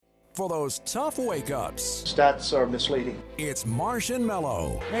for those tough wake-ups. Stats are misleading. It's Marsh and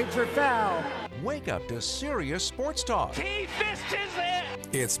Mello. Major foul. Wake up to serious sports talk. He fist is it.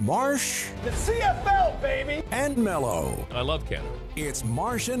 It's Marsh. The CFL, baby. And Mello. I love Canada. It's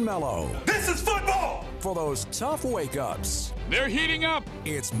Marsh and Mello. This is football. For those tough wake-ups. They're heating up.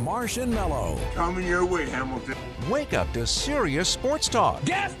 It's Marsh and Mello. Coming your way, Hamilton. Wake up to serious sports talk.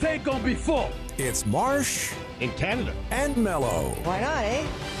 Gas tank gonna be full. It's Marsh. In Canada. And Mello. Why not, eh?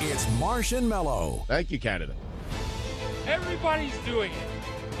 It's Marsh and Mello. Thank you, Canada. Everybody's doing it.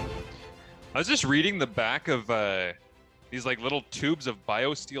 I was just reading the back of these like little tubes of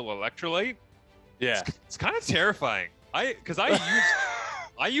BioSteel electrolyte. Yeah, it's kind of terrifying. I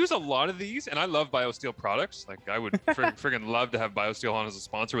use a lot of these, and I love BioSteel products. Like I would friggin' love to have BioSteel on as a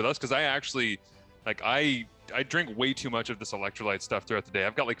sponsor with us, because I actually I drink way too much of this electrolyte stuff throughout the day.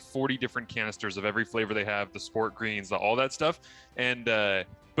 I've got like 40 different canisters of every flavor they have, the sport greens, all that stuff. And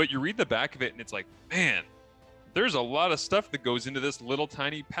but you read the back of it, and it's like, man, there's a lot of stuff that goes into this little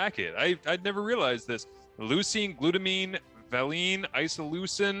tiny packet. I'd never realized this. Leucine, glutamine, valine,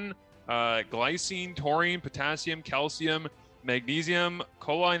 isoleucine, glycine, taurine, potassium, calcium, magnesium,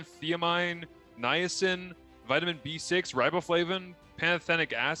 choline, thiamine, niacin, vitamin B6, riboflavin,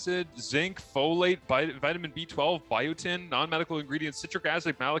 pantothenic acid, zinc, folate, vitamin B12, biotin, non-medical ingredients, citric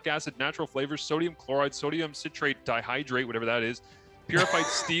acid, malic acid, natural flavors, sodium chloride, sodium citrate dihydrate, whatever that is, purified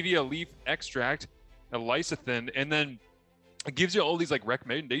stevia leaf extract, a lecithin, and then it gives you all these like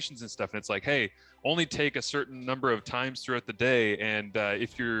recommendations and stuff. And it's like, hey, only take a certain number of times throughout the day. And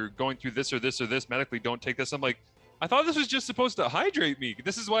if you're going through this or this or this medically, don't take this. I'm like, I thought this was just supposed to hydrate me.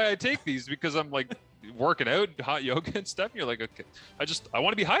 This is why I take these, because I'm like working out, hot yoga and stuff. And you're like, okay, I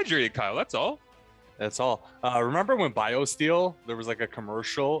want to be hydrated, Kyle. That's all. that's all. Remember when BioSteel, there was like a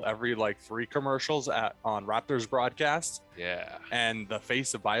commercial every like 3 commercials on Raptors broadcast? Yeah. And the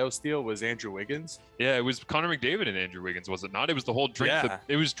face of BioSteel was Andrew Wiggins. Yeah, it was Connor McDavid and Andrew Wiggins, was it not? It was the whole drink. Yeah.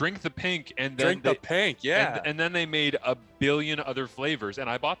 It was drink the pink, and then Drink the pink, yeah. And then they made a billion other flavors, and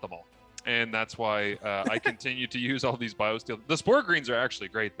I bought them all. And that's why I continue to use all these BioSteel. The sport greens are actually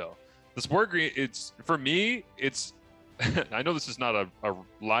great, though. The sport green, it's for me, it's. I know this is not a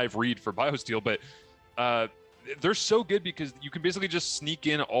live read for BioSteel, but they're so good because you can basically just sneak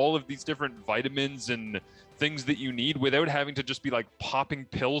in all of these different vitamins and things that you need without having to just be like popping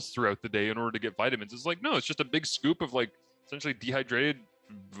pills throughout the day in order to get vitamins. It's like, no, it's just a big scoop of like essentially dehydrated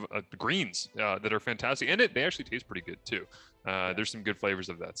greens that are fantastic, and they actually taste pretty good too. There's some good flavors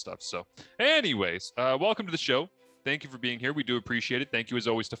of that stuff. So anyways, welcome to the show. Thank you for being here. We do appreciate it. Thank you as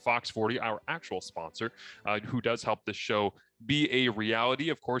always to Fox 40, our actual sponsor, who does help this show be a reality.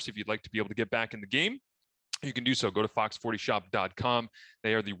 Of course, if you'd like to be able to get back in the game, you can do so. Go to fox40shop.com.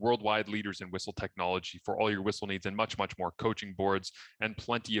 They are the worldwide leaders in whistle technology for all your whistle needs and much, much more. Coaching boards and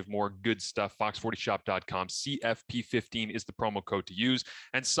plenty of more good stuff. Fox40shop.com. CFP15 is the promo code to use.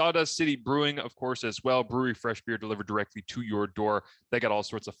 And Sawdust City Brewing, of course, as well. Brewery fresh beer delivered directly to your door. They got all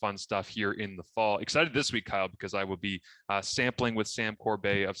sorts of fun stuff here in the fall. Excited this week, Kyle, because I will be sampling with Sam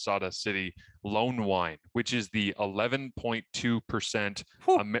Corbet of Sawdust City Lone Wine, which is the 11.2%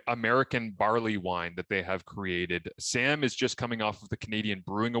 American barley wine that they have created. Sam is just coming off of the Canadian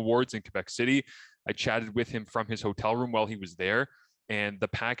Brewing Awards in Quebec City. I chatted with him from his hotel room while he was there, and the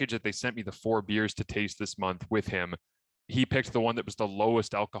package that they sent me, the 4 beers to taste this month with him, he picked the one that was the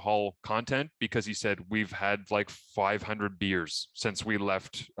lowest alcohol content because he said, we've had like 500 beers since we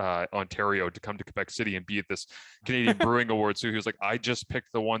left Ontario to come to Quebec City and be at this Canadian Brewing Awards. So he was like, I just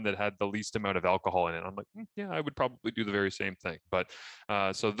picked the one that had the least amount of alcohol in it. I'm like, yeah, I would probably do the very same thing. But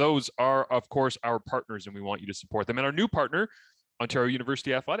so those are, of course, our partners, and we want you to support them. And our new partner, Ontario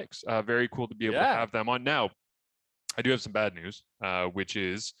University Athletics. Very cool to be able to have them on. Now, I do have some bad news, which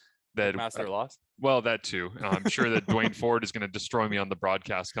is that Master lost. Well, that too. I'm sure that Dwayne Ford is going to destroy me on the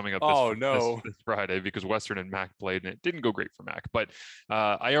broadcast coming up this Friday, because Western and Mac played and it didn't go great for Mac. But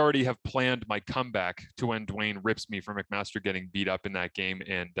I already have planned my comeback to when Dwayne rips me for McMaster getting beat up in that game.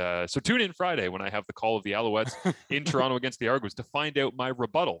 And so tune in Friday when I have the call of the Alouettes in Toronto against the Argos to find out my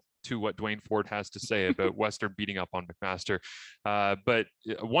rebuttal to what Dwayne Ford has to say about Western beating up on McMaster. But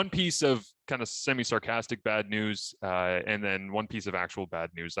one piece of kind of semi-sarcastic bad news, and then one piece of actual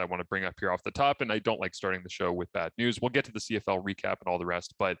bad news I want to bring up here off the top. And I don't like starting the show with bad news. We'll get to the CFL recap and all the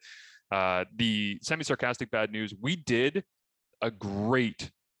rest. But the semi-sarcastic bad news, we did a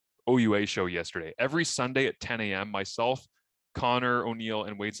great OUA show yesterday. Every Sunday at 10 a.m., myself, Connor O'Neill,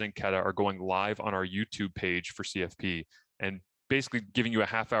 and Wade Zanketta are going live on our YouTube page for CFP and basically giving you a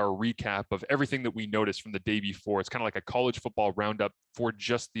half-hour recap of everything that we noticed from the day before. It's kind of like a college football roundup for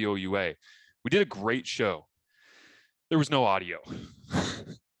just the OUA. We did a great show. There was no audio.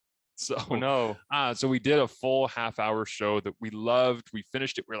 So Oh no. so we did a full half-hour show that we loved. We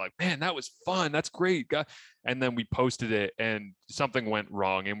finished it. We're like, man, that was fun. That's great. And then we posted it, and something went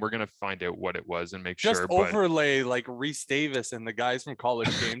wrong, and we're gonna find out what it was and make Just sure. overlay like Reese Davis and the guys from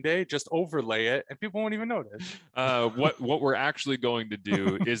College Game Day. Just overlay it, and people won't even notice. What we're actually going to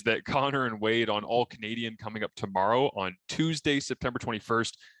do is that Connor and Wade on All Canadian coming up tomorrow on Tuesday, September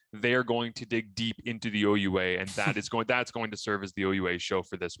 21st. They are going to dig deep into the OUA, and that's going to serve as the OUA show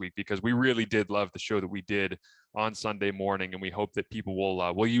for this week, because we really did love the show that we did on Sunday morning, and we hope that people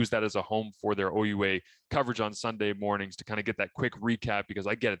will use that as a home for their OUA coverage on Sunday mornings to kind of get that quick recap, because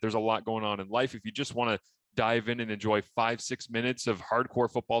I get it. There's a lot going on in life. If you just want to dive in and enjoy 5-6 minutes of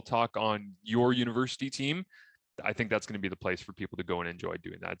hardcore football talk on your university team, I think that's going to be the place for people to go and enjoy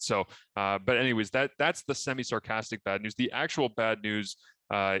doing that. So, but anyways, that's the semi-sarcastic bad news. The actual bad news,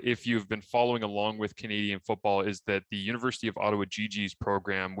 if you've been following along with Canadian football, is that the University of Ottawa GG's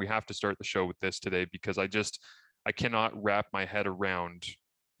program, we have to start the show with this today, because I cannot wrap my head around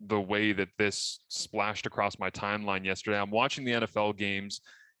the way that this splashed across my timeline yesterday. I'm watching the NFL games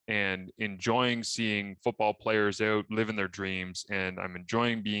and enjoying seeing football players out living their dreams, and I'm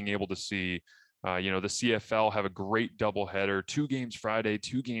enjoying being able to see the CFL have a great doubleheader, 2 games Friday,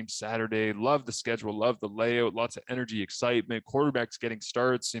 2 games Saturday. Love the schedule, love the layout, lots of energy, excitement, quarterbacks getting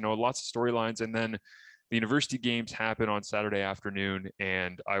starts, lots of storylines. And then the university games happen on Saturday afternoon,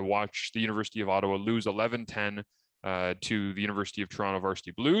 and I watch the University of Ottawa lose 11-10 to the University of Toronto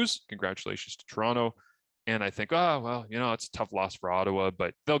Varsity Blues. Congratulations to Toronto. And I think, it's a tough loss for Ottawa,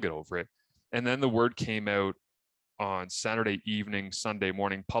 but they'll get over it. And then the word came out on Saturday evening, Sunday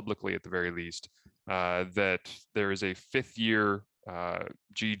morning, publicly at the very least, that there is a 5th-year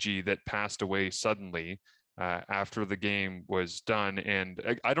GG that passed away suddenly after the game was done.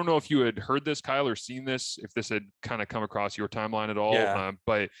 And I don't know if you had heard this, Kyle, or seen this, if this had kind of come across your timeline at all. Yeah.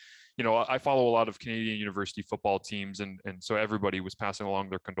 But I follow a lot of Canadian university football teams, and so everybody was passing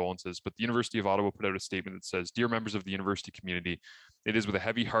along their condolences. But the University of Ottawa put out a statement that says, "Dear members of the university community, it is with a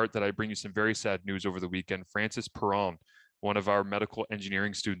heavy heart that I bring you some very sad news over the weekend. Francis Perron, one of our medical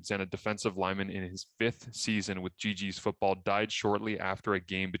engineering students and a defensive lineman in his 5th season with GG's football, died shortly after a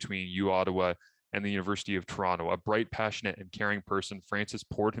game between U Ottawa and the University of Toronto. A bright, passionate, and caring person, Francis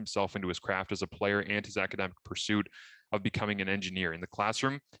poured himself into his craft as a player and his academic pursuit of becoming an engineer. In the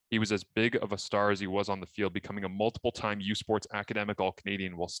classroom, he was as big of a star as he was on the field, becoming a multiple-time U Sports academic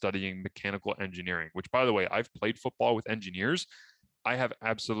All-Canadian while studying mechanical engineering," which, by the way, I've played football with engineers. I have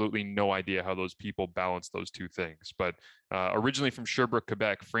absolutely no idea how those people balance those two things. But originally from Sherbrooke,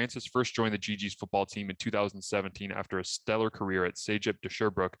 Quebec, Francis first joined the GG's football team in 2017 after a stellar career at Cégep de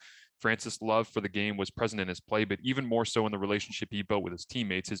Sherbrooke. Francis' love for the game was present in his play, but even more so in the relationship he built with his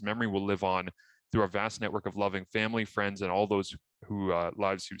teammates. His memory will live on through our vast network of loving family, friends, and all those whose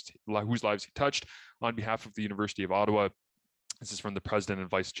lives he touched. On behalf of the University of Ottawa, this is from the President and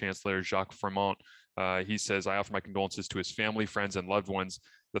Vice Chancellor, Jacques Fremont. He says, "I offer my condolences to his family, friends, and loved ones.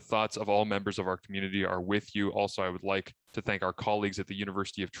 The thoughts of all members of our community are with you. Also, I would like to thank our colleagues at the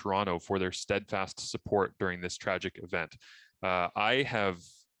University of Toronto for their steadfast support during this tragic event." I have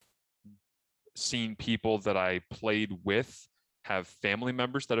seen people that I played with have family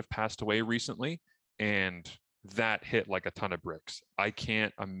members that have passed away recently, and that hit like a ton of bricks. I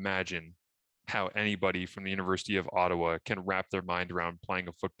can't imagine how anybody from the University of Ottawa can wrap their mind around playing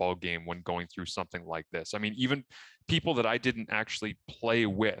a football game when going through something like this. I mean, even people that I didn't actually play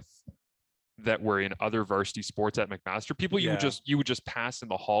with that were in other varsity sports at McMaster, people you would just pass in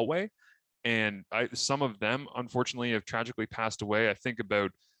the hallway, and some of them unfortunately have tragically passed away. I think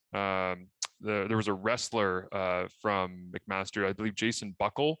about there was a wrestler from McMaster, I believe Jason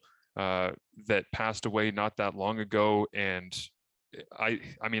Buckle, that passed away not that long ago. And I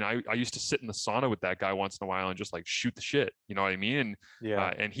used to sit in the sauna with that guy once in a while and just like shoot the shit, you know what I mean?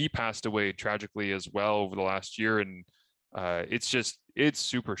 And he passed away tragically as well over the last year. And it's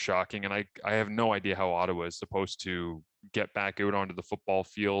super shocking. And I have no idea how Ottawa is supposed to get back out onto the football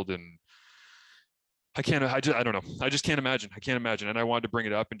field. And I don't know. I just can't imagine. I can't imagine. And I wanted to bring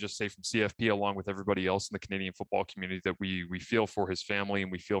it up and just say from CFP, along with everybody else in the Canadian football community, that we feel for his family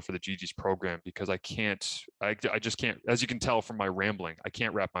and we feel for the GG's program, because I just can't, as you can tell from my rambling, I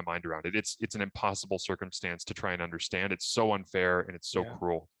can't wrap my mind around it. It's an impossible circumstance to try and understand. It's so unfair and it's so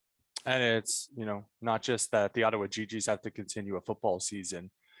cruel. And it's, not just that the Ottawa GGs have to continue a football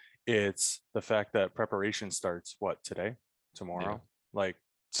season. It's the fact that preparation starts tomorrow? Like,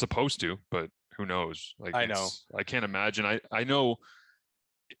 supposed to, but who knows? Like, I know. I can't imagine. I know.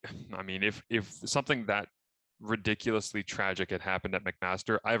 I mean, if something that ridiculously tragic it happened at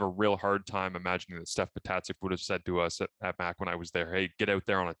McMaster, I have a real hard time imagining that Steph Potacek would have said to us at Mac when I was there, hey, get out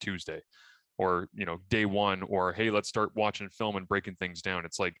there on a Tuesday, or, day one, or, hey, let's start watching film and breaking things down.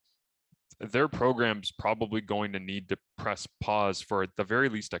 It's like their program's probably going to need to press pause for at the very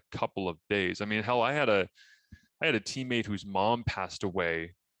least a couple of days. I mean, hell, I had a teammate whose mom passed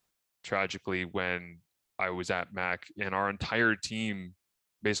away tragically when I was at Mac, and our entire team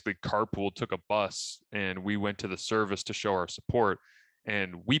basically carpool, took a bus, and we went to the service to show our support.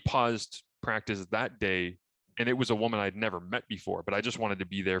 And we paused practice that day, and it was a woman I'd never met before, but I just wanted to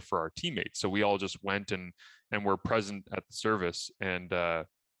be there for our teammates. So we all just went and were present at the service. And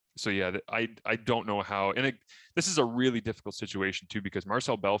so yeah, I don't know how, and this is a really difficult situation too, because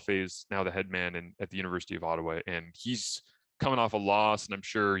Marcel Belfait is now the head man at the University of Ottawa, and he's coming off a loss, and I'm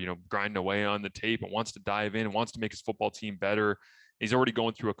sure, grinding away on the tape and wants to dive in and wants to make his football team better. He's already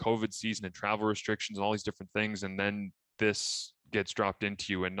going through a COVID season and travel restrictions and all these different things. And then this gets dropped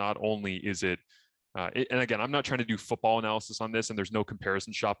into you. And not only is it, and again, I'm not trying to do football analysis on this, and there's no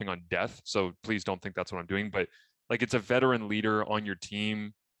comparison shopping on death, so please don't think that's what I'm doing. But like, it's a veteran leader on your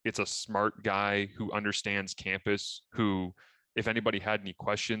team. It's a smart guy who understands campus, who, if anybody had any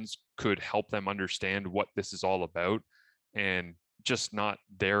questions, could help them understand what this is all about. And just not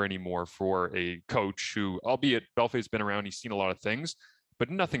there anymore for a coach who, albeit Belfait's been around, he's seen a lot of things, but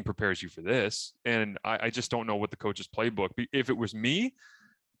nothing prepares you for this. And I just don't know what the coach's playbook. If it was me,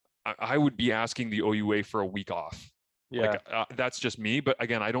 I would be asking the OUA for a week off. Yeah, that's just me. But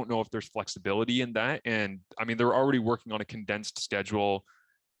again, I don't know if there's flexibility in that. And I mean, they're already working on a condensed schedule.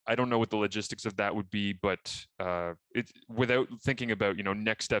 I don't know what the logistics of that would be, but it's without thinking about,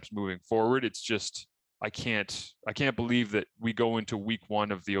 next steps moving forward. It's just, I can't believe that we go into week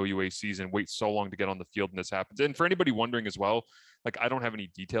one of the OUA season, wait so long to get on the field, and this happens. And for anybody wondering as well, like, I don't have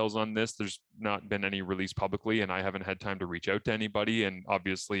any details on this. There's not been any release publicly, and I haven't had time to reach out to anybody. And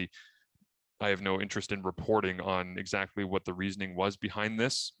obviously, I have no interest in reporting on exactly what the reasoning was behind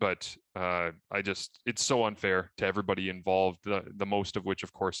this, but it's so unfair to everybody involved, the most of which,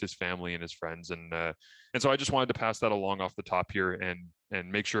 of course, his family and his friends. And so I just wanted to pass that along off the top here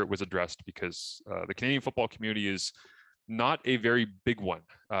and make sure it was addressed, because the Canadian football community is not a very big one.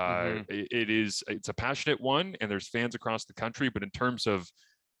 It's a passionate one, and there's fans across the country, but in terms of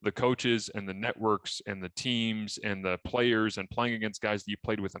the coaches and the networks and the teams and the players and playing against guys that you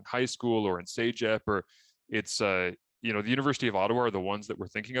played with in high school or in CEGEP, or it's, the University of Ottawa are the ones that we're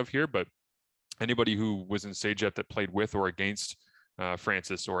thinking of here, but anybody who was in CEGEP that played with or against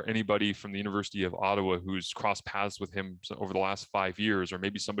Francis, or anybody from the University of Ottawa who's crossed paths with him over the last 5 years, or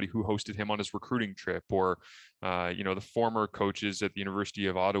maybe somebody who hosted him on his recruiting trip, or, the former coaches at the University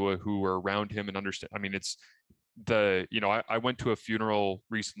of Ottawa who were around him and understand. I mean, it's, I went to a funeral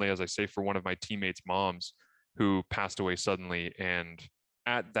recently, as I say, for one of my teammates' moms who passed away suddenly. And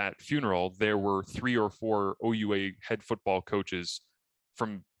at that funeral, there were 3 or 4 OUA head football coaches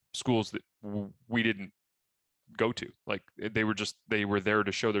from schools that we didn't go to. Like, they were there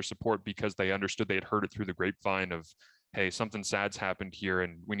to show their support because they understood, they had heard it through the grapevine of, hey, something sad's happened here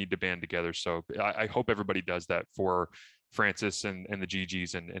and we need to band together. So I hope everybody does that for Francis and the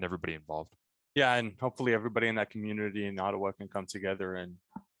GGs and everybody involved. Yeah, and hopefully everybody in that community in Ottawa can come together and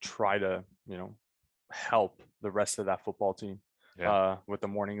try to, help the rest of that football team with the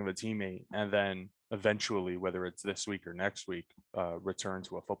mourning of a teammate, and then eventually, whether it's this week or next week, return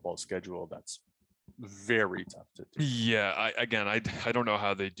to a football schedule that's very tough to do. Yeah, I don't know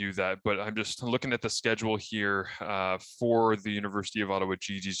how they do that, but I'm just looking at the schedule here for the University of Ottawa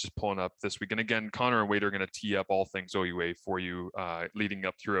GGs, just pulling up this week. And again, Connor and Wade are going to tee up all things OUA for you leading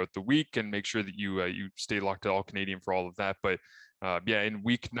up throughout the week, and make sure that you stay locked to All Canadian for all of that. But in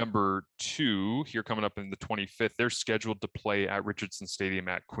week number 2 here, coming up in the 25th, they're scheduled to play at Richardson Stadium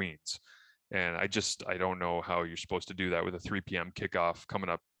at Queens. And I don't know how you're supposed to do that with a 3 p.m. kickoff coming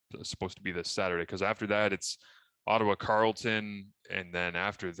up. It's supposed to be this Saturday, because after that it's Ottawa Carleton, and then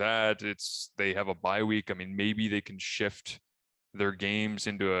after that they have a bye week. I mean, maybe they can shift their games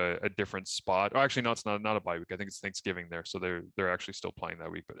into a different spot. Oh, actually, no, it's not a bye week. I think it's Thanksgiving there, so they're actually still playing that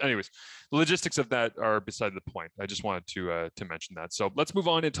week. But anyways, the logistics of that are beside the point. I just wanted to mention that. So let's move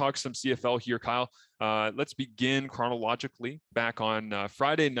on and talk some CFL here, Kyle. Let's begin chronologically back on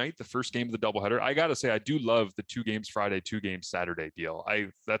Friday night, the first game of the doubleheader. I gotta say, I do love the 2 games Friday, 2 games Saturday deal.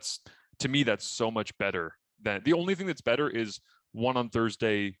 To me, that's so much better. Than the only thing that's better is 1 on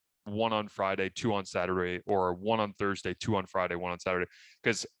Thursday, 1 on Friday, 2 on Saturday, or 1 on Thursday, 2 on Friday, 1 on Saturday.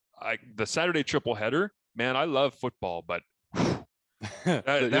 Because the Saturday triple header, man, I love football, but you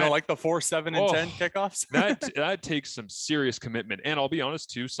don't like the 4, 7, and 10 kickoffs? that takes some serious commitment. And I'll be honest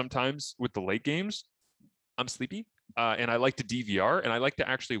too, sometimes with the late games, I'm sleepy. And I like to DVR, and I like to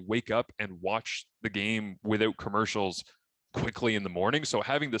actually wake up and watch the game without commercials quickly in the morning. So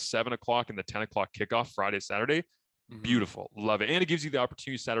having the 7 o'clock and the 10 o'clock kickoff Friday, Saturday, beautiful. Love it. And it gives you the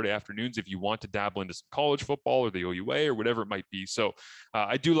opportunity Saturday afternoons if you want to dabble into some college football or the OUA or whatever it might be. So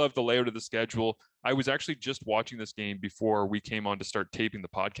I do love the layout of the schedule. I was actually just watching this game before we came on to start taping the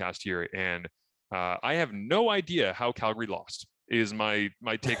podcast here, and I have no idea how Calgary lost is my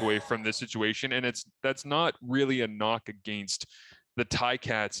takeaway from this situation. And that's not really a knock against the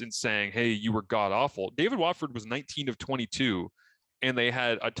Ticats in saying, hey, you were god awful. David Watford was 19 of 22, and they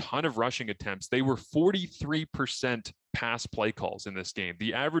had a ton of rushing attempts. They were 43% pass play calls in this game.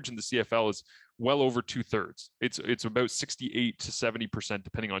 The average in the CFL is well over 2/3. It's about 68 to 70%,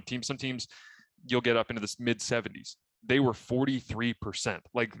 depending on teams. Some teams you'll get up into the mid 70s. They were 43%.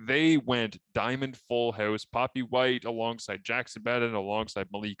 Like, they went diamond full house. Poppy White alongside Jackson Bedden, alongside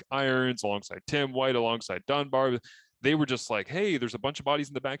Malik Irons, alongside Tim White, alongside Dunbar. They were just like, hey, there's a bunch of bodies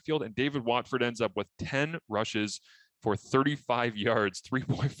in the backfield. And David Watford ends up with 10 rushes for 35 yards,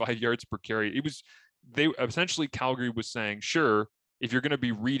 3.5 yards per carry. They essentially, Calgary was saying, sure, if you're going to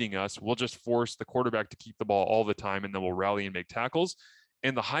be reading us, we'll just force the quarterback to keep the ball all the time, and then we'll rally and make tackles.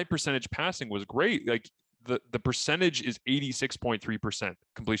 And the high percentage passing was great. Like, the percentage is 86.3%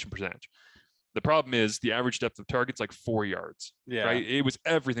 completion percentage. The problem is the average depth of target's like 4 yards. Yeah. Right.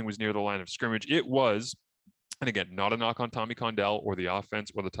 Everything was near the line of scrimmage. It was, and again, not a knock on Tommy Condell or the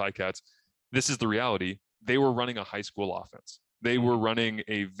offense or the Ticats. This is the reality. They were running a high school offense. They were running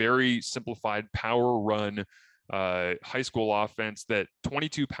a very simplified power run high school offense. That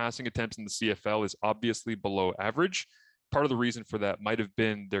 22 passing attempts in the CFL is obviously below average. Part of the reason for that might have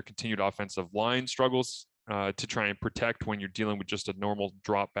been their continued offensive line struggles to try and protect when you're dealing with just a normal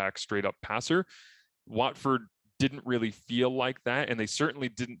drop back, straight up passer. Watford didn't really feel like that, and they certainly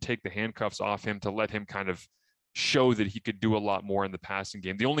didn't take the handcuffs off him to let him kind of show that he could do a lot more in the passing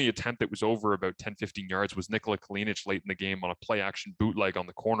game. The only attempt that was over about 10, 15 yards was Nikola Kalinic late in the game on a play action bootleg on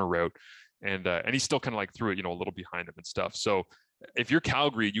the corner route. And he still kind of like threw it, a little behind him and stuff. So if you're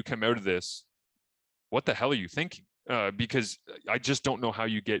Calgary, you come out of this, what the hell are you thinking? Because I just don't know how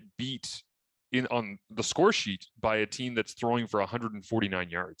you get beat on the score sheet by a team that's throwing for 149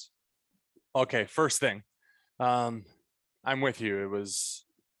 yards. Okay, first thing, I'm with you. It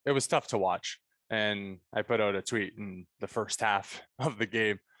was tough to watch, and I put out a tweet in the first half of the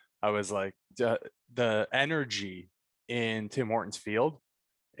game. I was like, the energy in Tim Hortons Field,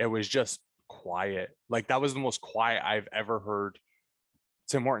 it was just quiet. Like, that was the most quiet I've ever heard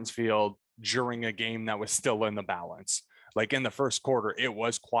Tim Hortons Field during a game that was still in the balance. Like, in the first quarter, it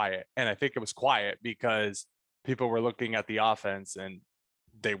was quiet. And I think it was quiet because people were looking at the offense and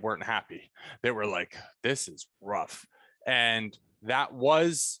they weren't happy. They were like, this is rough. And that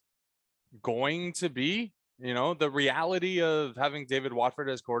was going to be, the reality of having David Watford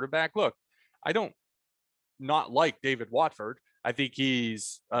as quarterback. Look, I don't not like David Watford. I think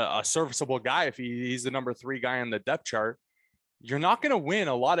he's a serviceable guy if he's the number 3 guy on the depth chart. You're not going to win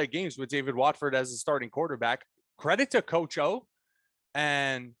a lot of games with David Watford as a starting quarterback. Credit to Coach O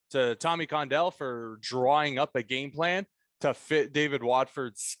and to Tommy Condell for drawing up a game plan to fit David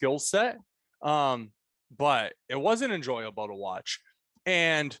Watford's skill set. But it wasn't enjoyable to watch.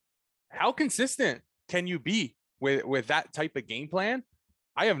 And how consistent can you be with that type of game plan?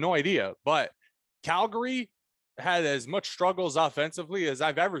 I have no idea. But Calgary had as much struggles offensively as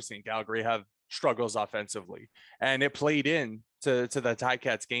I've ever seen Calgary have struggles offensively. And it played in to the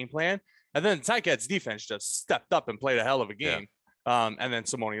Ticats game plan. And then Ticats defense just stepped up and played a hell of a game. Yeah. And then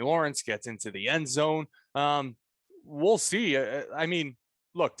Simone Lawrence gets into the end zone. We'll see. I mean,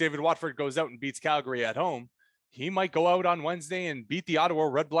 look, David Watford goes out and beats Calgary at home. He might go out on Wednesday and beat the Ottawa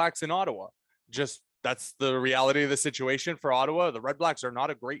Red Blacks in Ottawa. Just, that's the reality of the situation for Ottawa. The Red Blacks are not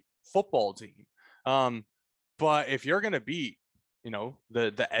a great football team. But if you're going to beat,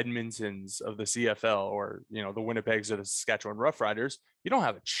 the Edmontons of the CFL or, the Winnipegs or the Saskatchewan Roughriders, you don't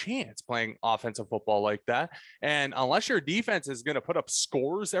have a chance playing offensive football like that. And unless your defense is going to put up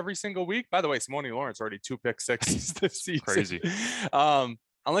scores every single week, by the way, Simone Lawrence already 2 pick sixes this season. Crazy.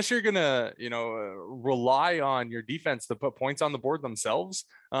 Unless you're going to, rely on your defense to put points on the board themselves,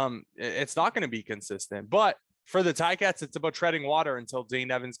 it's not going to be consistent. But for the Ticats, it's about treading water until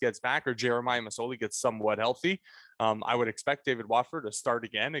Dane Evans gets back or Jeremiah Masoli gets somewhat healthy. I would expect David Watford to start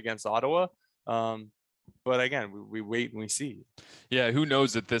again against Ottawa. But again, we wait and we see. Yeah, who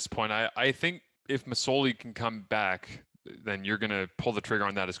knows at this point? I think if Masoli can come back, then you're going to pull the trigger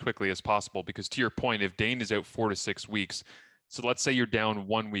on that as quickly as possible. Because to your point, if Dane is out 4 to 6 weeks, so let's say you're down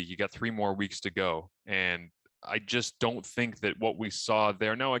 1 week, you got 3 more weeks to go. And I just don't think that what we saw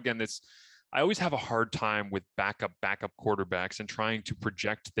there. Now, again, I always have a hard time with backup quarterbacks and trying to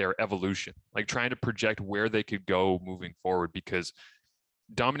project their evolution, like trying to project where they could go moving forward, because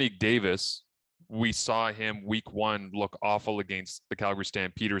Dominique Davis, we saw him week 1 look awful against the Calgary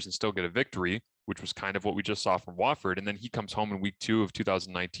Stampeders and still get a victory, which was kind of what we just saw from Watford. And then he comes home in week 2 of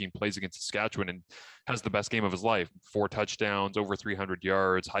 2019, plays against Saskatchewan and has the best game of his life. 4 touchdowns, over 300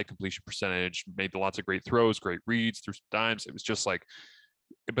 yards, high completion percentage, made lots of great throws, great reads, threw some dimes. It was just like,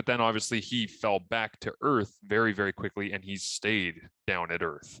 but then obviously he fell back to earth very, very quickly, and he's stayed down at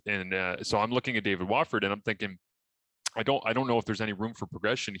earth. And so I'm looking at David Watford and I'm thinking, I don't know if there's any room for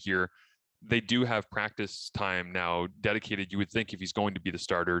progression here. They do have practice time now dedicated, you would think, if he's going to be the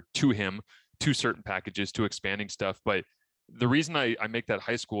starter, to him, to certain packages, to expanding stuff. But the reason I make that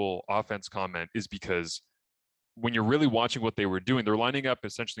high school offense comment is because when you're really watching what they were doing, they're lining up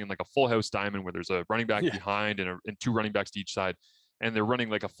essentially in like a full house diamond where there's a running back behind and 2 running backs to each side. And they're running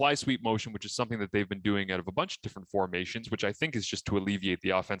like a fly sweep motion, which is something that they've been doing out of a bunch of different formations, which I think is just to alleviate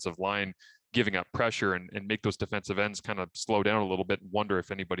the offensive line giving up pressure and make those defensive ends kind of slow down a little bit and wonder if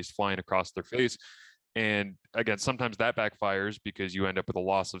anybody's flying across their face. And again, sometimes that backfires because you end up with a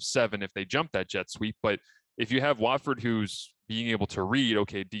loss of 7 if they jump that jet sweep. But if you have Watford who's being able to read,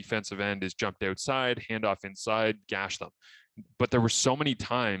 okay, defensive end is jumped outside, handoff inside, gash them. But there were so many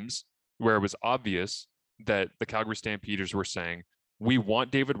times where it was obvious that the Calgary Stampeders were saying, we want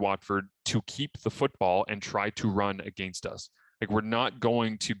David Watford to keep the football and try to run against us. Like, we're not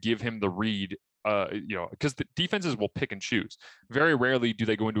going to give him the read, because the defenses will pick and choose. Very rarely do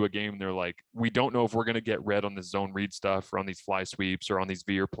they go into a game and they're like, we don't know if we're going to get red on the zone read stuff or on these fly sweeps or on these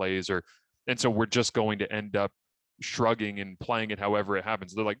veer plays, and so we're just going to end up shrugging and playing it however it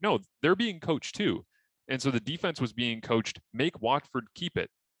happens. They're like, no, they're being coached too. And so the defense was being coached, make Watford keep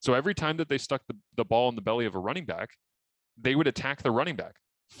it. So every time that they stuck the ball in the belly of a running back, they would attack the running back,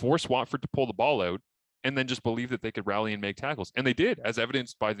 force Watford to pull the ball out, and then just believe that they could rally and make tackles. And they did, as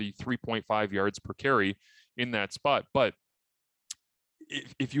evidenced by the 3.5 yards per carry in that spot. But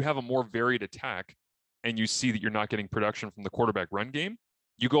if you have a more varied attack and you see that you're not getting production from the quarterback run game,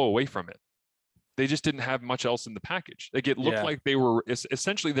 you go away from it. They just didn't have much else in the package. Like, it looked like they were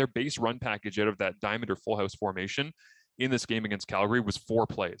essentially their base run package out of that diamond or full house formation in this game against Calgary was 4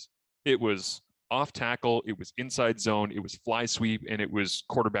 plays. It was off tackle, it was inside zone, it was fly sweep, and it was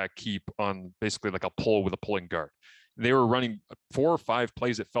quarterback keep on basically like a pull with a pulling guard. They were running 4 or 5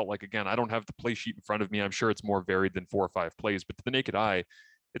 plays. It felt like, again, I don't have the play sheet in front of me. I'm sure it's more varied than 4 or 5 plays, but to the naked eye,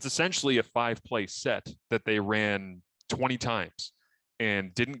 it's essentially a 5-play set that they ran 20 times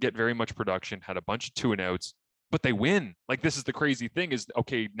and didn't get very much production, had a bunch of 2-and-outs, but they win. Like, this is the crazy thing is,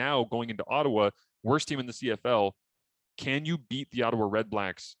 okay, now going into Ottawa, worst team in the CFL, can you beat the Ottawa Red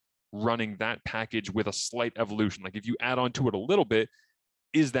Blacks running that package with a slight evolution? Like, if you add on to it a little bit,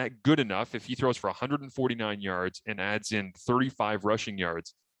 is that good enough? If he throws for 149 yards and adds in 35 rushing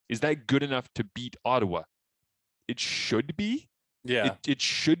yards, is that good enough to beat Ottawa? It should be. Yeah, it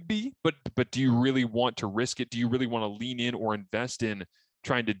should be. But do you really want to risk it? Do you really want to lean in or invest in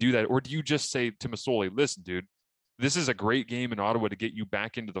trying to do that? Or do you just say to Masoli, listen, dude, this is a great game in Ottawa to get you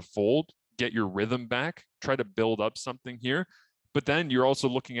back into the fold, get your rhythm back, try to build up something here. But then you're also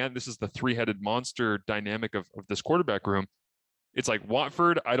looking at, this is the 3-headed monster dynamic of this quarterback room. It's like,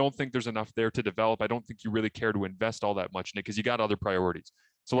 Watford, I don't think there's enough there to develop. I don't think you really care to invest all that much in it because you got other priorities.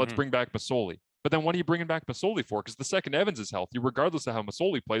 So let's bring back Masoli. But then what are you bringing back Masoli for? Because the second Evans is healthy, regardless of how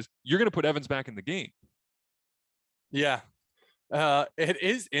Masoli plays, you're going to put Evans back in the game. Yeah. It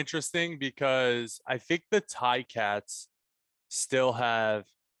is interesting because I think the Ticats still have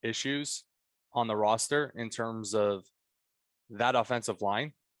issues on the roster in terms of that offensive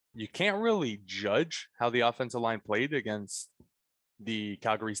line. You can't really judge how the offensive line played against the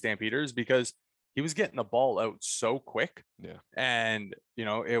Calgary Stampeders because he was getting the ball out so quick. Yeah. And,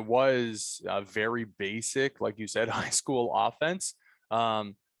 it was a very basic, like you said, high school offense.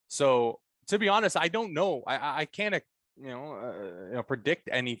 So to be honest, I don't know. I can't, predict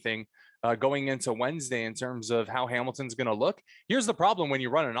anything going into Wednesday in terms of how Hamilton's going to look. Here's the problem when you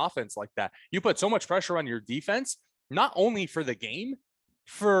run an offense like that. You put so much pressure on your defense, not only for the game,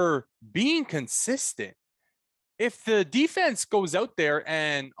 for being consistent. If the defense goes out there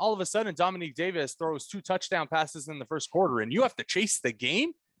and all of a sudden Dominique Davis throws 2 touchdown passes in the first quarter and you have to chase the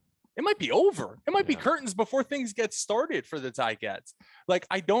game, it might be over. It might be curtains before things get started for the Ticats. Like,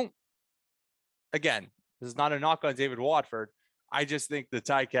 again, this is not a knock on David Watford. I just think the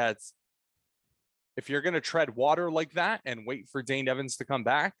Ticats, if you're going to tread water like that and wait for Dane Evans to come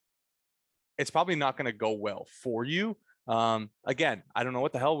back, it's probably not going to go well for you. Again, I don't know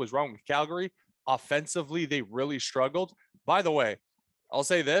what the hell was wrong with Calgary. Offensively, they really struggled. By the way, I'll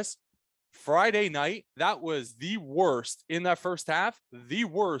say this. Friday night, that was the worst in that first half, the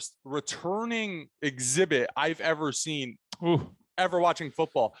worst returning exhibit I've ever seen, ever watching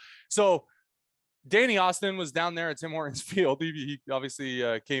football. So Danny Austin was down there at Tim Hortons Field. He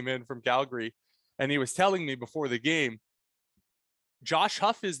obviously came in from Calgary, and he was telling me before the game, Josh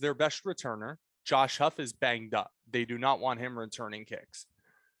Huff is their best returner. Josh Huff is banged up. They do not want him returning kicks.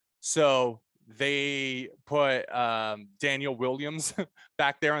 So they put Daniel Williams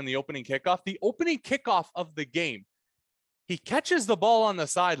back there on the opening kickoff. The opening kickoff of the game, he catches the ball on the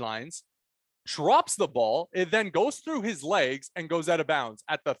sidelines, drops the ball, it then goes through his legs and goes out of bounds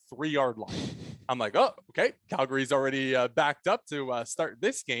at the 3-yard line. I'm like, oh, okay. Calgary's already backed up to start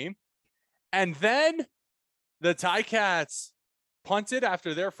this game. And then the Ticats punted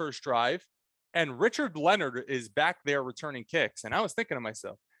after their first drive, and Richard Leonard is back there returning kicks. And I was thinking to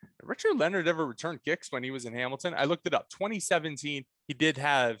myself, did Richard Leonard ever returned kicks when he was in Hamilton? I looked it up. 2017, he did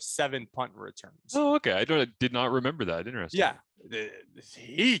have 7 punt returns. Oh, okay. I did not remember that. Interesting. Yeah.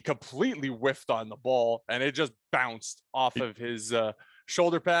 He completely whiffed on the ball, and it just bounced off of his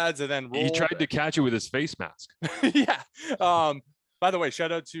shoulder pads and then rolled. He tried to catch it with his face mask. Yeah. By the way,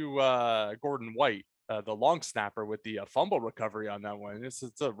 shout out to Gordon White, the long snapper, with the fumble recovery on that one. It's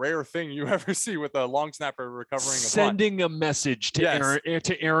a rare thing you ever see with a long snapper recovering Sending a message to Yes.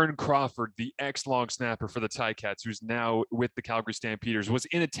 Aaron Crawford, the ex-long snapper for the Ticats, who's now with the Calgary Stampeders, was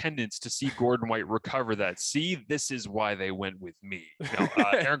in attendance to see Gordon White recover that. See, this is why they went with me. No,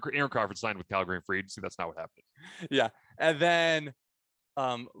 Aaron Crawford signed with Calgary and Freed. See, that's not what happened. Yeah. And then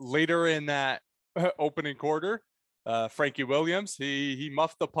later in that opening quarter, Frankie Williams, he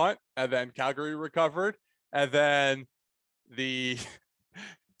muffed the punt, and then Calgary recovered, and then the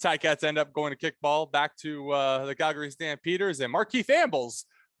Ticats end up going to kick ball back to the Calgary Stampeders, and Markeith Ambles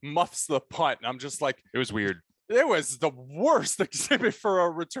muffs the punt. And I'm just like, It was weird. it was the worst exhibit for a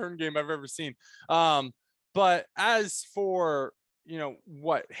return game I've ever seen. But as for,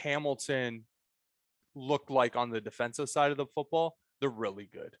 what Hamilton looked like on the defensive side of the football, they're really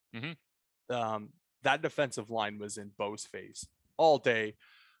good. Mhm. That defensive line was in Bo's face all day.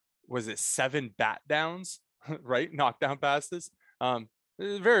 Was it 7 bat downs, right? Knockdown passes.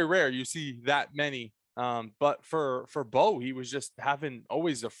 It's very rare you see that many. But for Bo, he was just having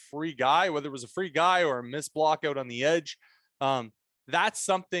always a free guy, whether it was a free guy or a missed block out on the edge. That's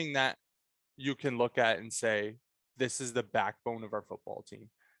something that you can look at and say, this is the backbone of our football team.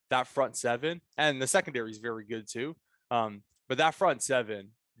 That front 7, and the secondary is very good too. But that front 7,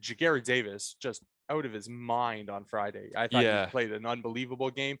 Jagari Davis, just out of his mind on Friday. I thought he played an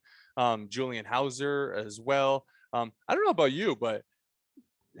unbelievable game. Julian Hauser as well. I don't know about you, but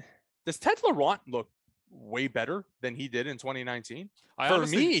does Ted Laurent look way better than he did in 2019? For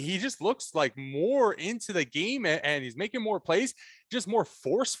me, he just looks like more into the game, and he's making more plays, just more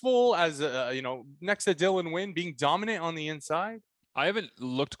forceful as next to Dylan Wynn, being dominant on the inside. I haven't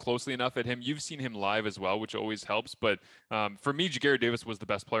looked closely enough at him. You've seen him live as well, which always helps. But for me, Jagari Davis was the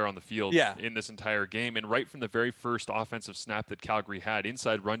best player on the field in this entire game. And right from the very first offensive snap that Calgary had,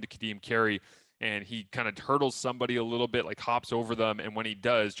 inside run to Kadeem Carey, and he kind of hurdles somebody a little bit, like hops over them. And when he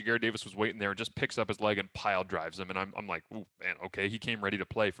does, Jagari Davis was waiting there and just picks up his leg and pile drives him. And I'm like, ooh, man, okay, he came ready to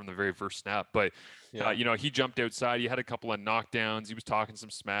play from the very first snap. But, he jumped outside. He had a couple of knockdowns. He was talking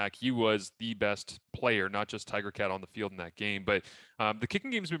some smack. He was the best player, not just Tiger Cat on the field in that game. But the kicking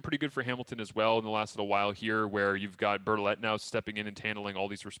game has been pretty good for Hamilton as well in the last little while here, where you've got Bertolette now stepping in and handling all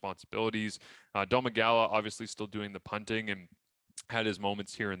these responsibilities. Domagala obviously still doing the punting and had his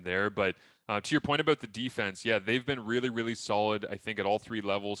moments here and there. But to your point about the defense, they've been really, really solid, I think, at all 3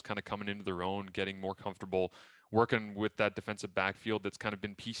 levels, kind of coming into their own, getting more comfortable, working with that defensive backfield that's kind of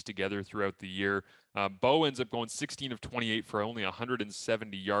been pieced together throughout the year. Bo ends up going 16 of 28 for only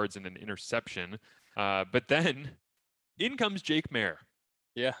 170 yards and an interception. But then in comes Jake Maier.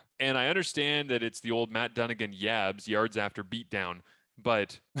 Yeah. And I understand that it's the old Matt Dunnigan yabs, yards after beatdown,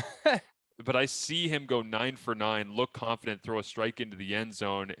 but I see him go 9 for 9, look confident, throw a strike into the end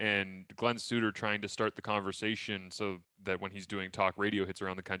zone, and Glenn Suter trying to start the conversation so that when he's doing talk radio hits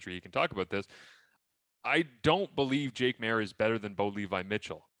around the country, he can talk about this. I don't believe Jake Maier is better than Bo Levi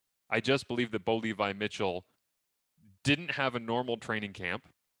Mitchell. I just believe that Bo Levi Mitchell didn't have a normal training camp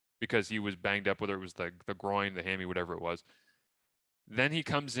because he was banged up, whether it was the groin, the hammy, whatever it was. Then he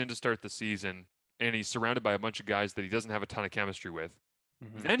comes in to start the season, and he's surrounded by a bunch of guys that he doesn't have a ton of chemistry with.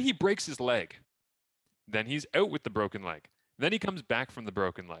 Mm-hmm. Then he breaks his leg. Then he's out with the broken leg. Then he comes back from the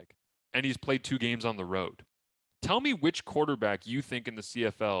broken leg, and he's played 2 games on the road. Tell me which quarterback you think in the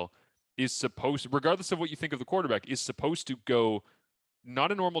CFL is supposed, regardless of what you think of the quarterback, is supposed to go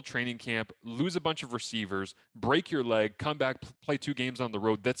not a normal training camp, lose a bunch of receivers, break your leg, come back, play 2 games on the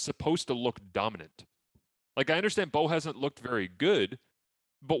road. That's supposed to look dominant. Like, I understand Bo hasn't looked very good,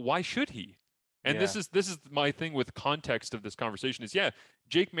 but why should he? And this is my thing with context of this conversation is,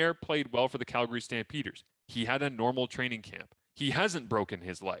 Jake Maier played well for the Calgary Stampeders. He had a normal training camp. He hasn't broken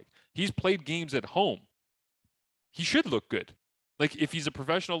his leg. He's played games at home. He should look good. Like, if he's a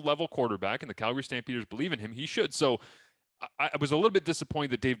professional level quarterback and the Calgary Stampeders believe in him, he should. So I was a little bit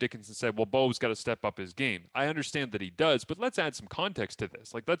disappointed that Dave Dickenson said, well, Bo's got to step up his game. I understand that he does, but let's add some context to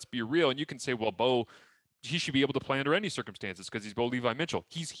this. Like, let's be real. And you can say, well, Bo, he should be able to play under any circumstances because he's Bo Levi Mitchell.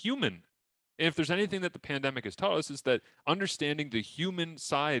 He's human. And if there's anything that the pandemic has taught us, is that understanding the human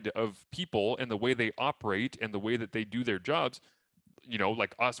side of people and the way they operate and the way that they do their jobs, you know,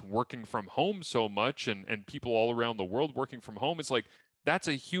 like us working from home so much and people all around the world working from home, it's like, that's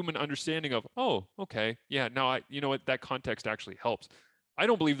a human understanding of, oh, okay, yeah, no, you know what, that context actually helps. I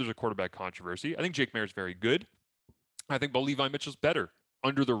don't believe there's a quarterback controversy. I think Jake Maier is very good. I think Bo Levi Mitchell's better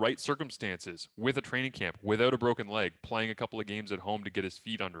under the right circumstances, with a training camp, without a broken leg, playing a couple of games at home to get his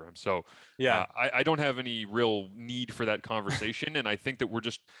feet under him. So I don't have any real need for that conversation. And I think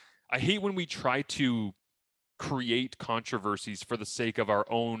that I hate when we try to create controversies for the sake of our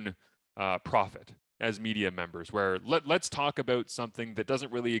own profit as media members, where let's talk about something that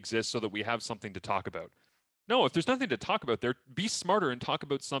doesn't really exist so that we have something to talk about. No, if there's nothing to talk about there, be smarter and talk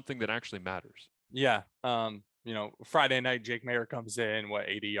about something that actually matters. Yeah. You know, Friday night, Jake Maier comes in,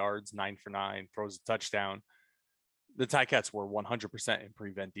 80 yards, 9 for 9, throws a touchdown. The Ticats were 100% in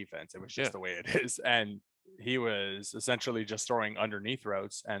prevent defense. It was just the way it is. And he was essentially just throwing underneath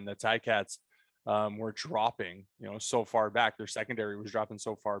routes, and the Ticats were dropping, so far back. Their secondary was dropping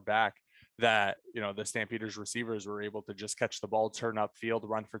so far back that, the Stampeders receivers were able to just catch the ball, turn up field,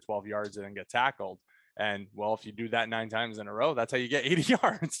 run for 12 yards, and then get tackled. And well, if you do that 9 times in a row, that's how you get 80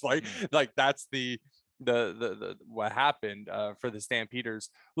 yards. Like that's the what happened for the Stampeders.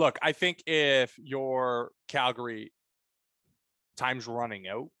 Look, I think if your Calgary time's running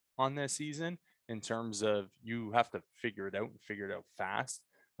out on this season, in terms of you have to figure it out and figure it out fast,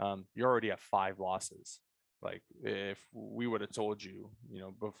 you already have 5 losses. Like, if we would have told you,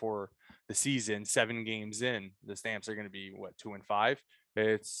 before the season, 7 games in, the Stamps are going to be 2-5.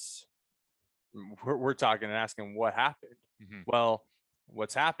 We're talking and asking what happened. Mm-hmm. Well,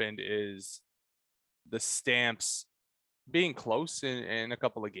 what's happened is the Stamps being close in a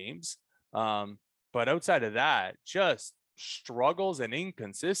couple of games. But outside of that, just struggles and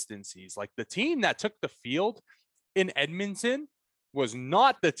inconsistencies. Like, the team that took the field in Edmonton was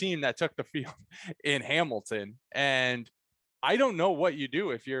not the team that took the field in Hamilton. And I don't know what you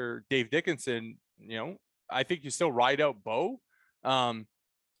do if you're Dave Dickenson. I think you still ride out Bo.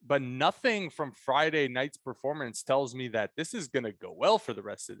 But nothing from Friday night's performance tells me that this is going to go well for the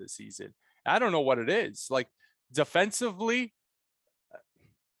rest of the season. I don't know what it is. Like, defensively,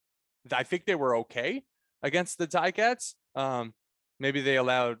 I think they were okay against the Ticats. Maybe they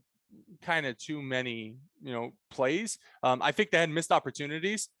allowed kind of too many, plays. I think they had missed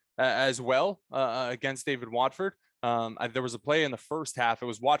opportunities as well against David Watford. There was a play in the first half. It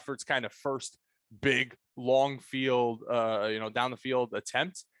was Watford's kind of first big long field, down the field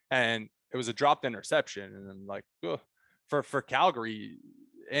attempt, and it was a dropped interception. And I'm like, for Calgary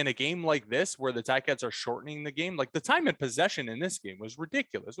in a game like this, where the Ticats are shortening the game, like the time in possession in this game was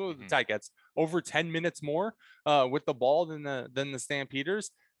ridiculous. What was the Ticats over 10 minutes more with the ball than the Stampeders?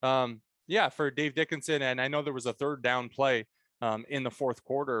 For Dave Dickenson, and I know there was a third down play in the fourth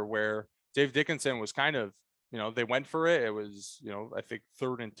quarter where Dave Dickenson was kind of, they went for it. It was, I think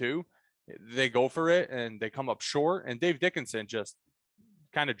 3rd and 2. They go for it and they come up short, and Dave Dickenson just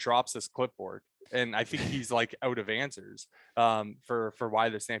kind of drops his clipboard. And I think he's like out of answers for why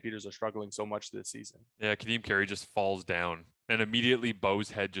the Stampeders are struggling so much this season. Yeah, Kadeem Carey just falls down, and immediately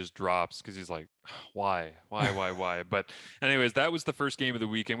Bo's head just drops because he's like, why? But anyways, that was the first game of the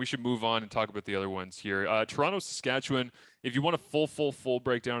weekend. We should move on and talk about the other ones here. Toronto, Saskatchewan. If you want a full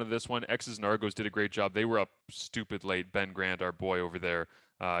breakdown of this one, X's and Argos did a great job. They were up stupid late. Ben Grant, our boy over there,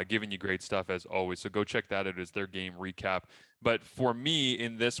 giving you great stuff as always. So go check that out as their game recap. But for me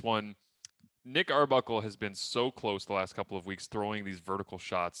in this one, Nick Arbuckle has been so close the last couple of weeks throwing these vertical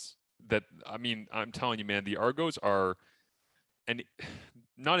shots that, I'm telling you, man, the Argos are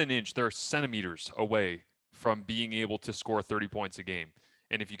not an inch, they're centimeters away from being able to score 30 points a game.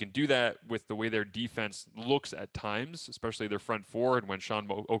 And if you can do that with the way their defense looks at times, especially their front four, and when Sean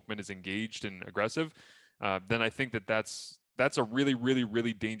Oakman is engaged and aggressive, then I think that's a really, really,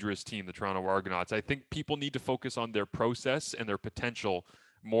 really dangerous team, the Toronto Argonauts. I think people need to focus on their process and their potential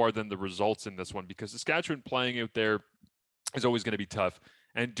more than the results in this one, because Saskatchewan playing out there is always going to be tough.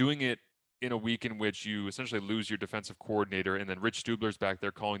 And doing it in a week in which you essentially lose your defensive coordinator, and then Rich Stubler's back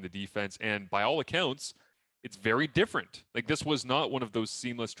there calling the defense, and by all accounts, it's very different. Like, this was not one of those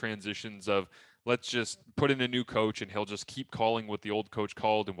seamless transitions of let's just put in a new coach and he'll just keep calling what the old coach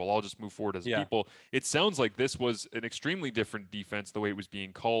called and we'll all just move forward as people. It sounds like this was an extremely different defense the way it was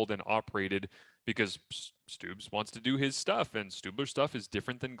being called and operated, because Stubes wants to do his stuff, and Stubler's stuff is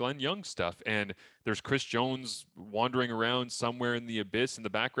different than Glenn Young's stuff. And there's Chris Jones wandering around somewhere in the abyss in the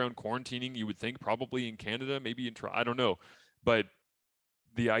background, quarantining, you would think, probably in Canada, maybe in I don't know. But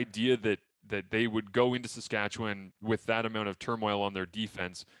the idea that they would go into Saskatchewan with that amount of turmoil on their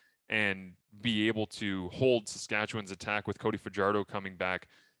defense and be able to hold Saskatchewan's attack with Cody Fajardo coming back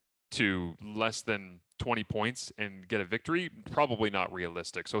to less than 20 points and get a victory, probably not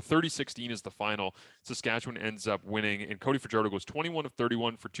realistic. So 30-16 is the final. Saskatchewan ends up winning, and Cody Fajardo goes 21 of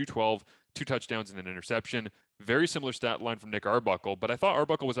 31 for 212, 2 touchdowns and an interception. Very similar stat line from Nick Arbuckle, but I thought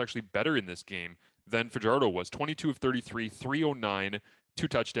Arbuckle was actually better in this game than Fajardo was. 22 of 33, 309, 2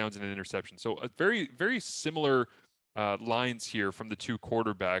 touchdowns and an interception. So a very, very similar lines here from the two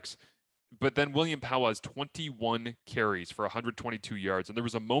quarterbacks. But then William Powell has 21 carries for 122 yards. And there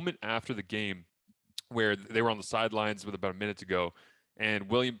was a moment after the game where they were on the sidelines with about a minute to go, and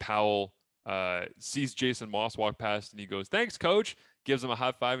William Powell sees Jason Moss walk past, and he goes, "Thanks, coach," gives him a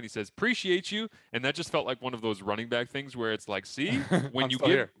high five, and he says, "Appreciate you." And that just felt like one of those running back things where it's like, see, when you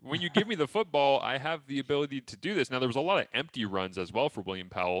give me the football, I have the ability to do this. Now, there was a lot of empty runs as well for William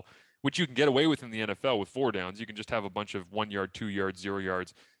Powell, which you can get away with in the NFL with 4 downs. You can just have a bunch of 1 yard, 2 yards, 0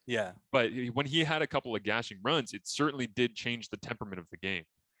 yards. Yeah. But when he had a couple of gashing runs, it certainly did change the temperament of the game.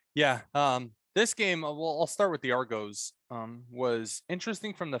 Yeah. This game, well, I'll start with the Argos, was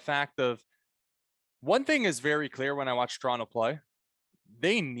interesting from the fact of one thing is very clear when I watch Toronto play.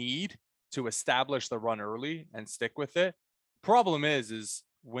 They need to establish the run early and stick with it. Problem is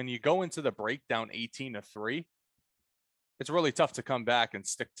when you go into the breakdown 18-3, it's really tough to come back and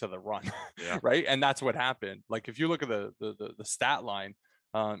stick to the run, right? And that's what happened. Like, if you look at the stat line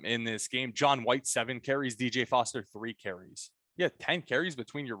in this game, John White 7 carries, DJ Foster 3 carries. Yeah, 10 carries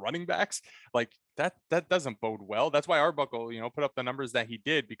between your running backs. Like, that doesn't bode well. That's why Arbuckle, put up the numbers that he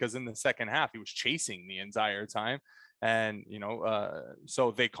did, because in the second half he was chasing the entire time. And, so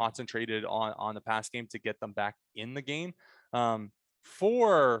they concentrated on the pass game to get them back in the game.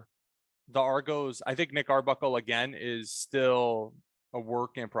 For the Argos, I think Nick Arbuckle, again, is still a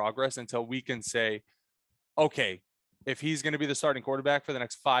work in progress until we can say, okay, if he's going to be the starting quarterback for the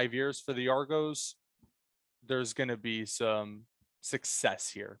next 5 years for the Argos, there's going to be some success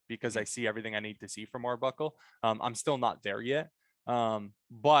here, because I see everything I need to see from Arbuckle. I'm still not there yet.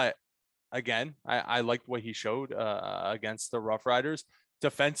 But again, I liked what he showed against the Rough Riders.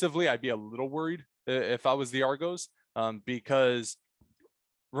 Defensively, I'd be a little worried if I was the Argos, because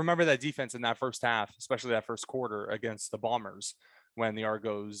remember that defense in that first half, especially that first quarter against the Bombers, when the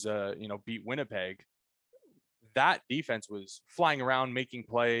Argos, beat Winnipeg. That defense was flying around, making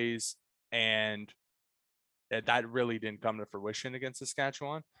plays, and that really didn't come to fruition against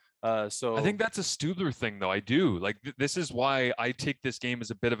Saskatchewan. So I think that's a Stubler thing, though. I do. Like, this is why I take this game as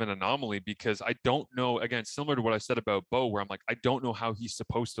a bit of an anomaly, because I don't know, again, similar to what I said about Bo, where I'm like, I don't know how he's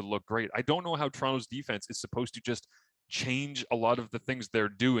supposed to look great. I don't know how Toronto's defense is supposed to just change a lot of the things they're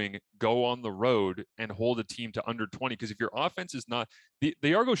doing, go on the road and hold a team to under 20. Because if your offense is not,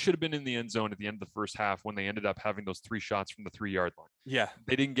 the Argos should have been in the end zone at the end of the first half when they ended up having those 3 shots from the 3-yard line. Yeah.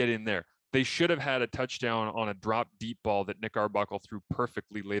 They didn't get in there. They should have had a touchdown on a drop deep ball that Nick Arbuckle threw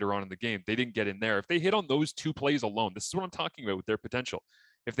perfectly later on in the game. They didn't get in there. If they hit on those 2 plays alone, this is what I'm talking about with their potential.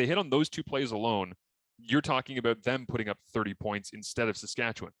 If they hit on those 2 plays alone, you're talking about them putting up 30 points instead of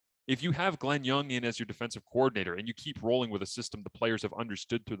Saskatchewan. If you have Glenn Young in as your defensive coordinator and you keep rolling with a system the players have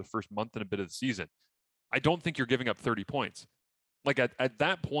understood through the first month and a bit of the season, I don't think you're giving up 30 points. Like, at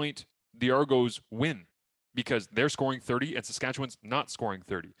that point, the Argos win, because they're scoring 30 and Saskatchewan's not scoring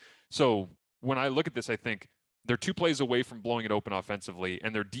 30. So when I look at this, I think they're 2 plays away from blowing it open offensively,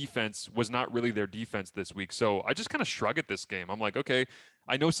 and their defense was not really their defense this week. So I just kind of shrug at this game. I'm like, okay,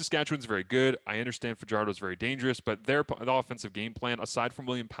 I know Saskatchewan's very good. I understand Fajardo's very dangerous, but the offensive game plan, aside from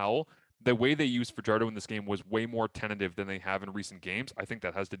William Powell, the way they used Fajardo in this game was way more tentative than they have in recent games. I think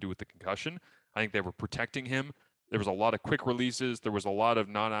that has to do with the concussion. I think they were protecting him. There was a lot of quick releases. There was a lot of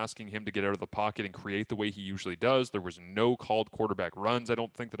not asking him to get out of the pocket and create the way he usually does. There was no called quarterback runs, I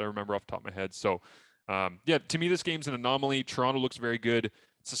don't think, that I remember off the top of my head. So, to me, this game's an anomaly. Toronto looks very good.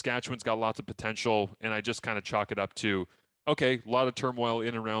 Saskatchewan's got lots of potential, and I just kind of chalk it up to, okay, a lot of turmoil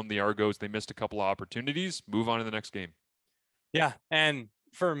in and around the Argos. They missed a couple of opportunities. Move on to the next game. Yeah, and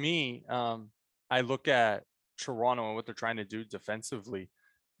for me, I look at Toronto and what they're trying to do defensively,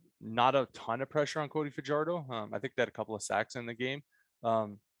 not a ton of pressure on Cody Fajardo. I think they had a couple of sacks in the game.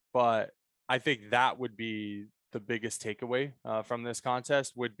 But I think that would be the biggest takeaway from this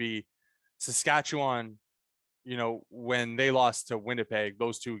contest would be Saskatchewan. When they lost to Winnipeg,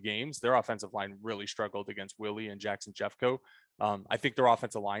 those two games, their offensive line really struggled against Willie and Jackson Jeffco. I think their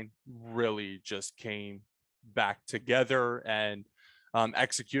offensive line really just came back together and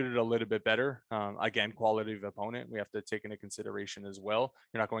executed a little bit better. Again, quality of opponent we have to take into consideration as well.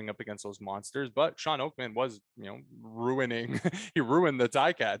 You're not going up against those monsters, but Sean Oakman was, ruining. He ruined the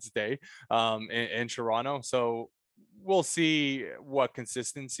Ticats day in Toronto. So we'll see what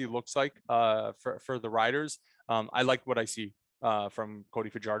consistency looks like for the Riders. I like what I see from Cody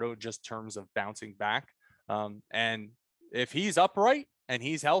Fajardo, just terms of bouncing back. And if he's upright and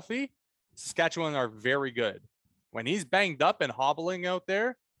he's healthy, Saskatchewan are very good. When he's banged up and hobbling out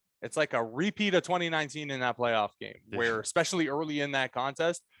there, it's like a repeat of 2019 in that playoff game, where especially early in that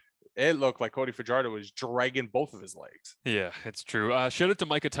contest, it looked like Cody Fajardo was dragging both of his legs. Yeah, it's true. Shout out to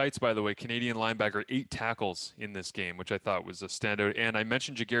Micah Tights, by the way, Canadian linebacker, 8 tackles in this game, which I thought was a standout. And I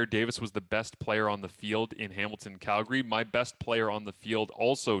mentioned Jagger Davis was the best player on the field in Hamilton, Calgary. My best player on the field,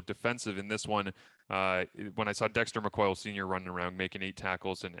 also defensive in this one, when I saw Dexter McCoyle Sr. running around making 8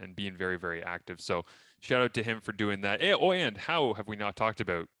 tackles and being very, very active. So shout out to him for doing that. And how have we not talked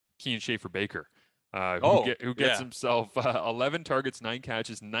about Keenan Schaefer-Baker? Who gets himself 11 targets, 9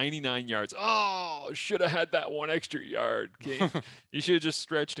 catches, 99 yards. Oh, should have had that one extra yard game. You should have just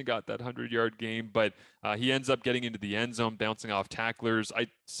stretched and got that 100-yard game. But he ends up getting into the end zone, bouncing off tacklers. I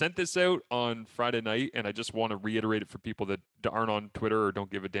sent this out on Friday night, and I just want to reiterate it for people that aren't on Twitter or don't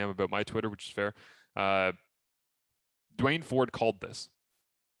give a damn about my Twitter, which is fair. Dwayne Ford called this.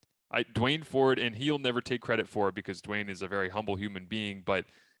 Dwayne Ford, and he'll never take credit for it because Dwayne is a very humble human being, but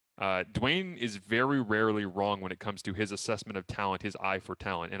Dwayne is very rarely wrong when it comes to his assessment of talent, his eye for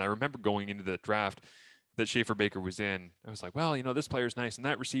talent. And I remember going into the draft that Schaefer-Baker was in, I was like, well, this player's nice, and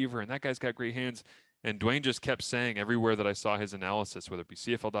that receiver, and that guy's got great hands. And Dwayne just kept saying everywhere that I saw his analysis, whether it be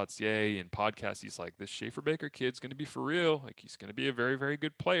CFL.ca and podcasts, he's like, this Schaefer-Baker kid's going to be for real. Like, he's going to be a very, very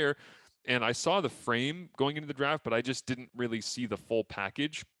good player. And I saw the frame going into the draft, but I just didn't really see the full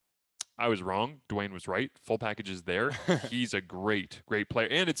package. I was wrong. Dwayne was right. Full package is there. He's a great, great player.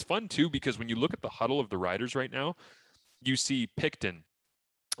 And it's fun, too, because when you look at the huddle of the Riders right now, you see Picton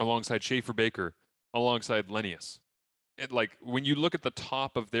alongside Schaefer-Baker, alongside Lenius. And, when you look at the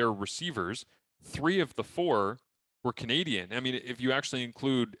top of their receivers, 3 of the 4 were Canadian. I mean, if you actually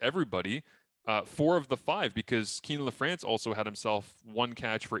include everybody, 4 of the 5, because Keenan LaFrance also had himself 1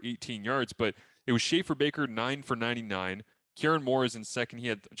 catch for 18 yards, but it was Schaefer-Baker 9 for 99. Kieran Moore is in second. He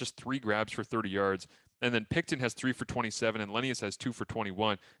had just 3 grabs for 30 yards. And then Picton has 3 for 27, and Lenius has 2 for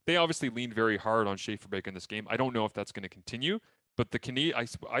 21. They obviously leaned very hard on Schaefer-Baker in this game. I don't know if that's going to continue, but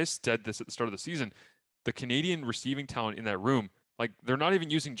I said this at the start of the season, the Canadian receiving talent in that room, they're not even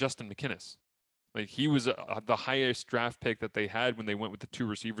using Justin McInnes. He was the highest draft pick that they had when they went with the 2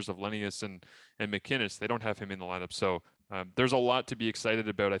 receivers of Lenius and McInnes. They don't have him in the lineup. So there's a lot to be excited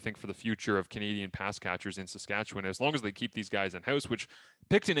about, I think, for the future of Canadian pass catchers in Saskatchewan, as long as they keep these guys in house, which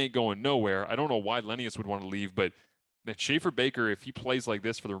Picton ain't going nowhere. I don't know why Lenius would want to leave, but Schaefer-Baker, if he plays like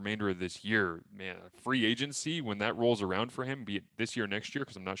this for the remainder of this year, man, free agency, when that rolls around for him, be it this year or next year,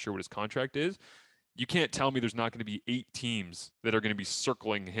 because I'm not sure what his contract is, you can't tell me there's not going to be 8 teams that are going to be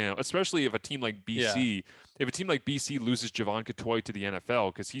circling him, especially if a team like BC, if a team like BC loses Javon Catoy to the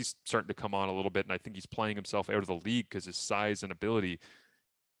NFL, because he's starting to come on a little bit, and I think he's playing himself out of the league because his size and ability.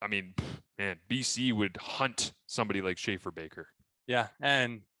 I mean, man, BC would hunt somebody like Schaefer-Baker. Yeah,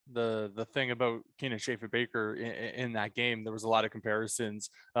 and the thing about Keenan Schaefer-Baker in that game, there was a lot of comparisons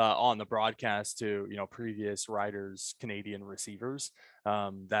on the broadcast to previous Riders Canadian receivers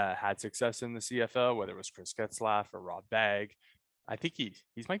that had success in the CFL, whether it was Chris Getzlaff or Rob Bagg. I think he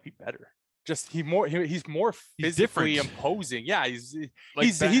might be better. Just he's more physically imposing. Yeah, he's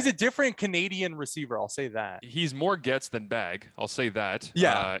a different Canadian receiver. I'll say that. He's more Getz than Bag. I'll say that.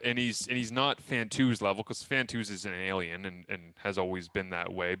 Yeah, and he's not Fantuz level, because Fantuz is an alien and has always been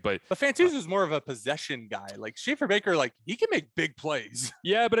that way. But Fantuz is more of a possession guy. Schaefer-Baker, he can make big plays.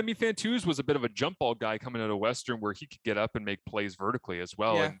 Yeah, but I mean, Fantuz was a bit of a jump ball guy coming out of Western, where he could get up and make plays vertically as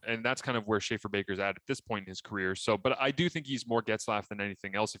well. Yeah. And that's kind of where Schaefer-Baker's at this point in his career. So, but I do think he's more Getzlaff than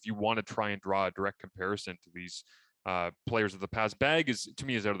anything else. If you want to try and draw a direct comparison to these players of the past, Bag to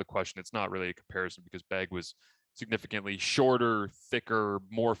me is out of the question. It's not really a comparison, because Bag was significantly shorter, thicker,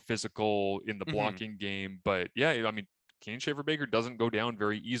 more physical in the blocking game. But yeah, I mean, Keenan Schaefer-Baker doesn't go down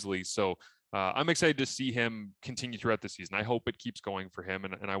very easily. So I'm excited to see him continue throughout the season. I hope it keeps going for him,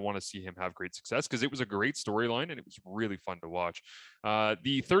 and I want to see him have great success because it was a great storyline and it was really fun to watch.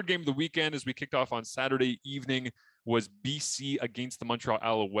 The third game of the weekend, as we kicked off on Saturday evening, was BC against the Montreal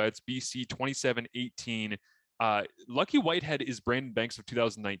Alouettes. BC 27-18. Lucky Whitehead is Brandon Banks of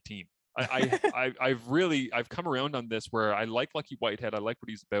 2019. I've come around on this where I like Lucky Whitehead. I like what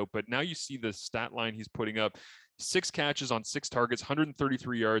he's about, but now you see the stat line he's putting up: 6 catches on 6 targets,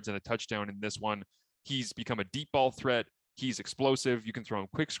 133 yards and a touchdown in this one. He's become a deep ball threat. He's explosive. You can throw him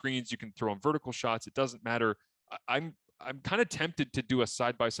quick screens. You can throw him vertical shots. It doesn't matter. I'm kind of tempted to do a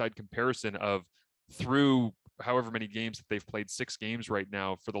side-by-side comparison of through however many games that they've played, 6 games right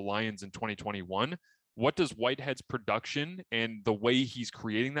now for the Lions in 2021. What does Whitehead's production and the way he's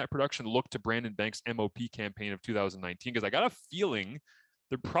creating that production look to Brandon Banks' MOP campaign of 2019? Because I got a feeling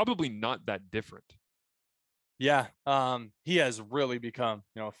they're probably not that different. Yeah, he has really become,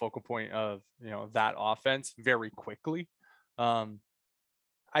 a focal point of, that offense very quickly. I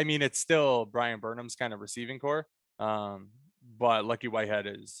mean, it's still Brian Burnham's kind of receiving core, but Lucky Whitehead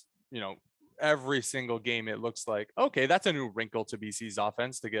is, every single game it looks like, okay, that's a new wrinkle to BC's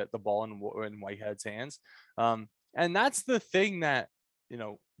offense to get the ball in Whitehead's hands. And that's the thing that,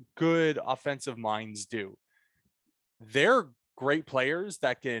 good offensive minds do. They're great players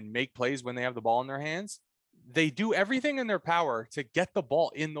that can make plays when they have the ball in their hands. They do everything in their power to get the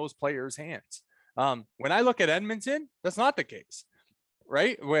ball in those players' hands. When I look at Edmonton, that's not the case,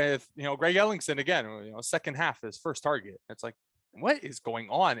 right? With, Greg Ellingson, again, second half, his first target. It's like, what is going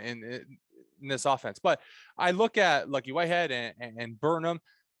on in this offense? But I look at Lucky Whitehead and Burnham.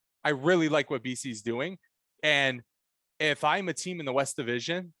 I really like what BC's doing. And if I'm a team in the West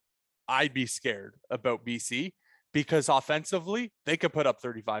Division, I'd be scared about BC because offensively, they could put up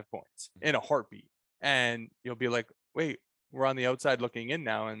 35 points in a heartbeat. And you'll be like, wait, we're on the outside looking in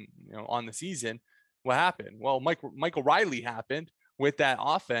now. And, on the season, what happened? Well, Michael Riley happened with that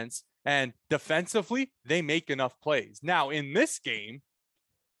offense. And defensively, they make enough plays. Now, in this game,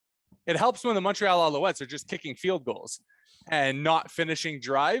 it helps when the Montreal Alouettes are just kicking field goals and not finishing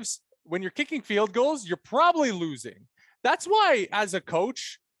drives. When you're kicking field goals, you're probably losing. That's why, as a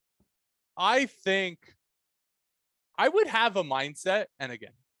coach, I think I would have a mindset. And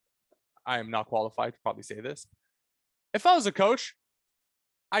again, I am not qualified to probably say this. If I was a coach,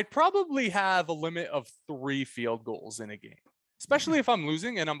 I'd probably have a limit of 3 field goals in a game, especially if I'm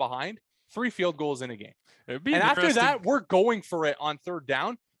losing and I'm behind. 3 field goals in a game. And after that, we're going for it on third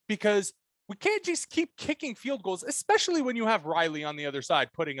down because we can't just keep kicking field goals, especially when you have Riley on the other side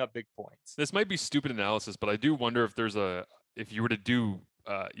putting up big points. This might be stupid analysis, but I do wonder if if you were to do,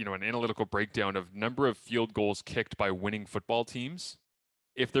 an analytical breakdown of number of field goals kicked by winning football teams,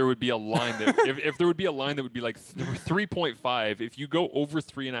 if there would be a line that if there would be a line that would be like 3.5, if you go over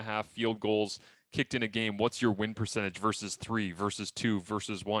 3.5 field goals kicked in a game, what's your win percentage versus 3 versus 2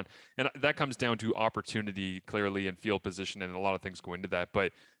 versus 1? And that comes down to opportunity, clearly, and field position, and a lot of things go into that.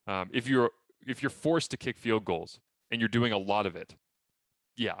 But if you're forced to kick field goals and you're doing a lot of it,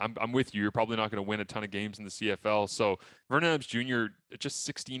 yeah, I'm with you. You're probably not going to win a ton of games in the CFL. So Vernon Adams Jr., just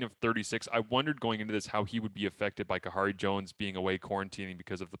 16 of 36. I wondered going into this how he would be affected by Kahari Jones being away quarantining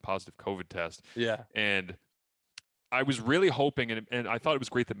because of the positive COVID test. Yeah. And I was really hoping, and I thought it was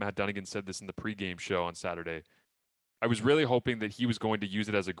great that Matt Dunnigan said this in the pregame show on Saturday. I was really hoping that he was going to use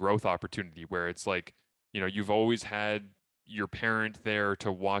it as a growth opportunity where it's like, you've always had your parent there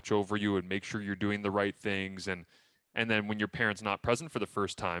to watch over you and make sure you're doing the right things. And then when your parent's not present for the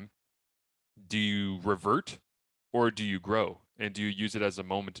first time, do you revert or do you grow? And do you use it as a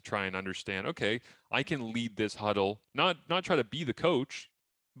moment to try and understand, okay, I can lead this huddle, not try to be the coach,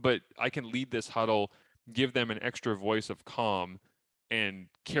 but I can lead this huddle, give them an extra voice of calm and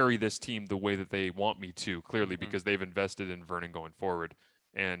carry this team the way that they want me to, clearly, because they've invested in Vernon going forward.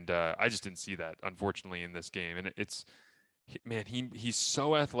 And I just didn't see that, unfortunately, in this game. And he's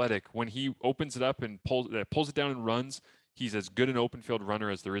so athletic. When he opens it up and pulls it down and runs, he's as good an open field runner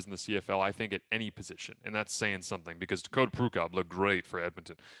as there is in the CFL, I think, at any position. And that's saying something because Dakota Prukop looked great for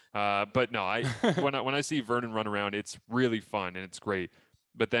Edmonton. But no, when I see Vernon run around, it's really fun and it's great.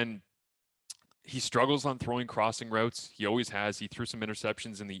 But then he struggles on throwing crossing routes. He always has. He threw some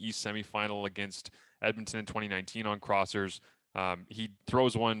interceptions in the East semifinal against Edmonton in 2019 on crossers. He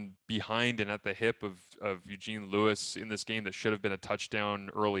throws one behind and at the hip of Eugene Lewis in this game that should have been a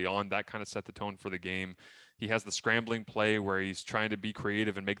touchdown early on. That kind of set the tone for the game. He has the scrambling play where he's trying to be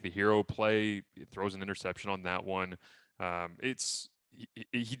creative and make the hero play. He throws an interception on that one.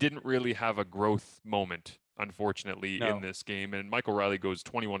 He didn't really have a growth moment, unfortunately, in this game. And Michael Riley goes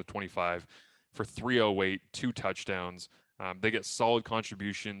 21 to 25 for 308, 2 touchdowns. They get solid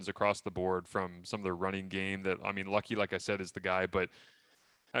contributions across the board from some of their running game. That I mean, Lucky, like I said, is the guy, but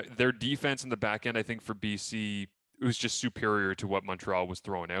their defense in the back end, I think, for BC, it was just superior to what Montreal was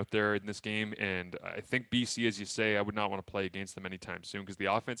throwing out there in this game. And I think BC, as you say, I would not want to play against them anytime soon because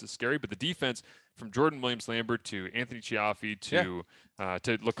the offense is scary, but the defense from Jordan Williams-Lambert to Anthony Chiaffi to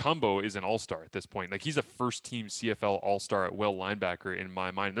Lacombo is an all-star at this point. Like, he's a first-team CFL all-star at will linebacker in my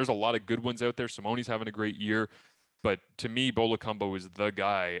mind. There's a lot of good ones out there. Simone's having a great year. But to me, Bo Lacombo is the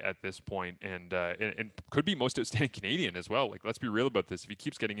guy at this point, and could be most outstanding Canadian as well. Like, let's be real about this. If he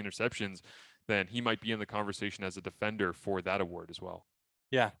keeps getting interceptions, then he might be in the conversation as a defender for that award as well.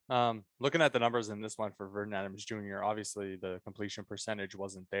 Yeah. Looking at the numbers in this one for Vernon Adams Jr., obviously the completion percentage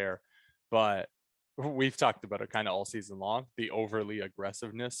wasn't there, but we've talked about it kind of all season long, the overly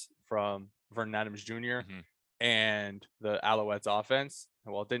aggressiveness from Vernon Adams Jr. And the Alouettes offense.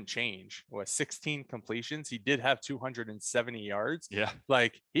 Well, it didn't change. It was 16 completions. He did have 270 yards. Yeah.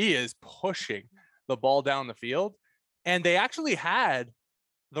 Like, he is pushing the ball down the field. And they actually had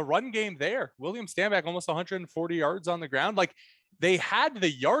the run game there. William Stanback almost 140 yards on the ground. Like, they had the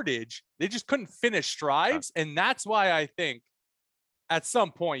yardage. They just couldn't finish strides. And that's why I think at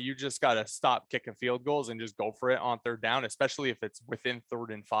some point you just got to stop kicking field goals and just go for it on third down, especially if it's within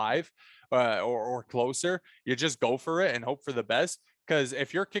 3rd and 5 or closer. You just go for it and hope for the best. Because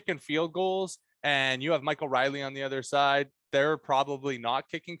if you're kicking field goals and you have Michael Riley on the other side, they're probably not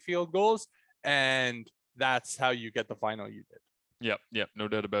kicking field goals. And that's how you get the final you did. Yep, no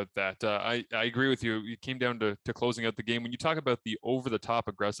doubt about that. I agree with you. It came down to closing out the game. When you talk about the over-the-top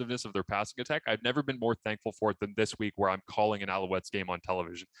aggressiveness of their passing attack, I've never been more thankful for it than this week where I'm calling an Alouettes game on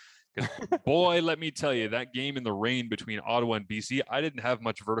television. Boy, let me tell you, that game in the rain between Ottawa and BC, I didn't have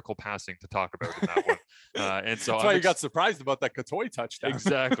much vertical passing to talk about in that one. And so that's why you got surprised about that Katoy touchdown.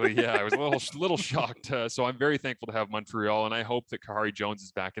 Exactly. Yeah, I was a little shocked. So I'm very thankful to have Montreal, and I hope that Kahari Jones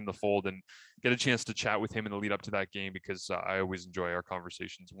is back in the fold and get a chance to chat with him in the lead up to that game, because I always enjoy our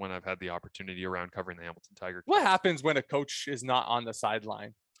conversations when I've had the opportunity around covering the Hamilton Tiger. What happens when a coach is not on the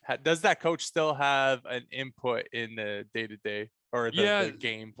sideline? Does that coach still have an input in the day-to-day or the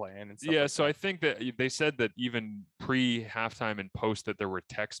game plan and stuff? Yeah, so I think that they said that even pre-halftime and post that there were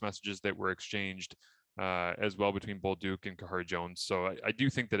text messages that were exchanged as well between Bolduc and Kahari Jones. So I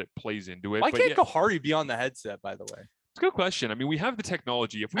do think that it plays into it. Why can't Kahari be on the headset, by the way? It's a good question. I mean, we have the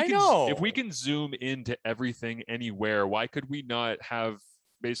technology. If we can zoom into everything anywhere, why could we not have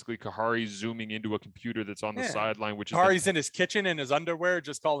basically Kahari zooming into a computer that's on the sideline, which Kahari's in his kitchen in his underwear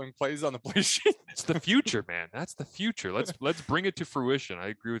just calling plays on the play sheet? It's the future, man. That's the future. Let's bring it to fruition. I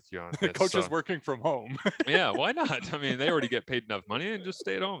agree with you on the this. coach is working from home. Yeah, why not? I mean, they already get paid enough money and just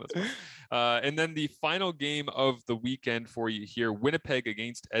stay at home. That's fine. And then the final game of the weekend for you here, Winnipeg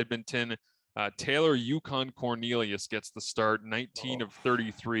against Edmonton. Taylor Yukon Cornelius gets the start, 19 of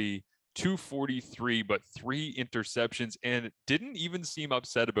 33. 243, but 3 interceptions, and didn't even seem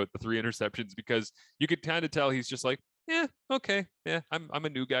upset about the 3 interceptions, because you could kind of tell he's just like, okay, I'm a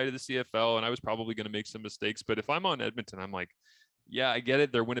new guy to the CFL, and I was probably going to make some mistakes, but if I'm on Edmonton, I'm like, I get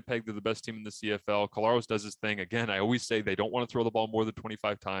it. They're Winnipeg. They're the best team in the CFL. Collaros does his thing. Again, I always say they don't want to throw the ball more than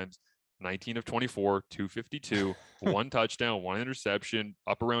 25 times. 19 of 24, 252, 1 touchdown, 1 interception,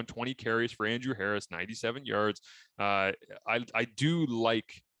 up around 20 carries for Andrew Harris, 97 yards. I do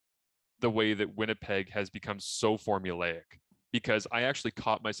like the way that Winnipeg has become so formulaic, because I actually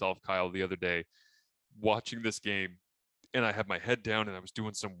caught myself, Kyle, the other day watching this game, and I had my head down and I was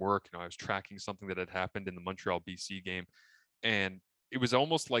doing some work. I was tracking something that had happened in the Montreal BC game, and it was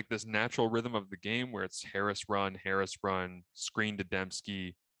almost like this natural rhythm of the game where it's Harris run, screen to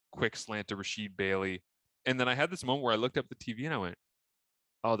Dembski, quick slant to Rashid Bailey. And then I had this moment where I looked up the TV and I went,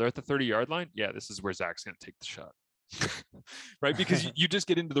 oh, they're at the 30-yard line? Yeah, this is where Zach's going to take the shot. Right? Because you just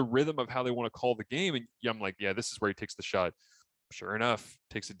get into the rhythm of how they want to call the game, and I'm like, this is where he takes the shot. Sure enough,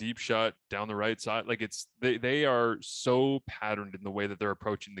 takes a deep shot down the right side. Like, it's they are so patterned in the way that they're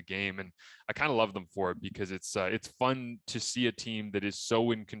approaching the game, and I kind of love them for it, because it's fun to see a team that is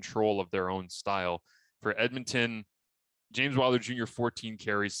so in control of their own style. For Edmonton, James Wilder Jr., 14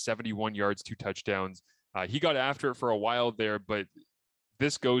 carries, 71 yards, 2 touchdowns. He got after it for a while there, but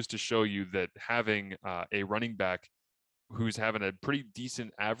this goes to show you that having a running back who's having a pretty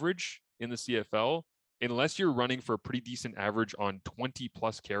decent average in the CFL, unless you're running for a pretty decent average on 20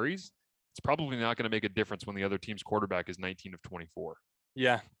 plus carries, it's probably not going to make a difference when the other team's quarterback is 19 of 24.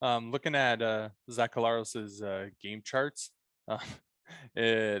 Yeah. Looking at Zach Collaros' game charts,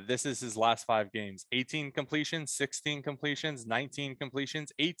 This is his last 5 games: 18 completions, 16 completions, 19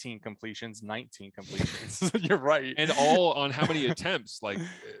 completions, 18 completions, 19 completions. You're right. And all on how many attempts. Like,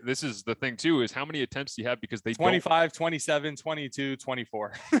 this is the thing too, is how many attempts do you have, because they 25, 27, 22,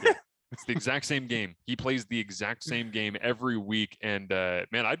 24. Yeah. It's the exact same game. He plays the exact same game every week. And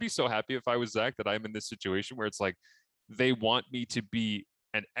man, I'd be so happy if I was Zach that I'm in this situation where it's like they want me to be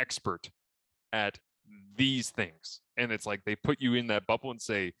an expert at these things. And it's like they put you in that bubble and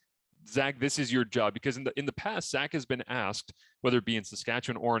say, Zach, this is your job. Because in the past, Zach has been asked, whether it be in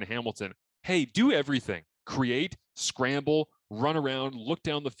Saskatchewan or in Hamilton, hey, do everything. Create, scramble, run around, look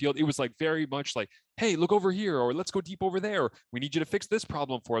down the field. It was like very much like, hey, look over here, or let's go deep over there. We need you to fix this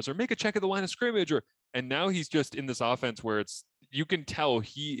problem for us, or make a check at the line of scrimmage. And now he's just in this offense where you can tell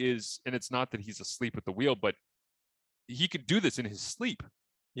he is, and it's not that he's asleep at the wheel, but he could do this in his sleep.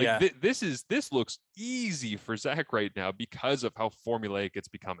 Like, Yeah. This looks easy for Zach right now because of how formulaic it's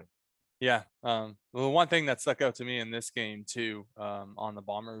becoming. Yeah. Well, the one thing that stuck out to me in this game too, on the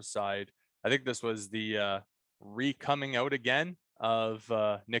Bombers side, I think this was the coming out again of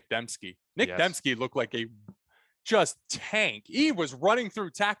Nick Dembski. Nick Yes. Dembski looked like a just tank. He was running through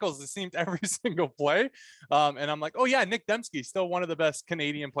tackles, it seemed, every single play. And I'm like, oh yeah, Nick Dembski, still one of the best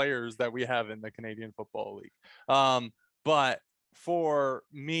Canadian players that we have in the Canadian Football League. But for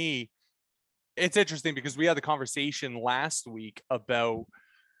me, it's interesting because we had the conversation last week about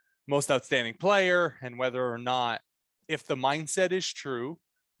most outstanding player and whether or not, if the mindset is true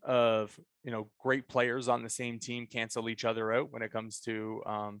of, great players on the same team cancel each other out when it comes to,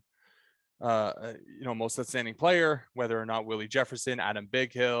 most outstanding player, whether or not Willie Jefferson, Adam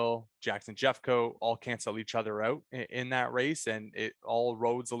Bighill, Jackson Jeffcoat all cancel each other out in that race, and it all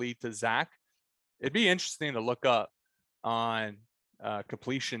roads lead to Zach. It'd be interesting to look up on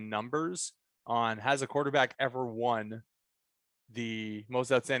completion numbers on, has a quarterback ever won the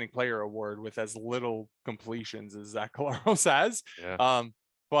most outstanding player award with as little completions as Zach Collaros has. Yeah.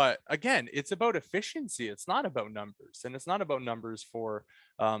 But again, it's about efficiency. It's not about numbers, and it's not about numbers for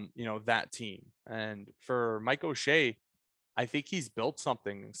that team. And for Mike O'Shea, I think he's built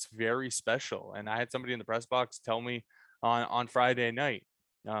something very special. And I had somebody in the press box tell me on Friday night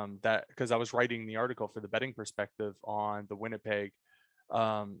that, because I was writing the article for the Betting Perspective on the Winnipeg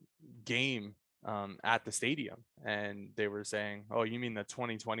game at the stadium, and they were saying, oh, you mean the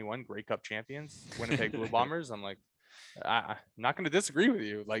 2021 Grey Cup champions, Winnipeg Blue Bombers? I'm like, I'm not going to disagree with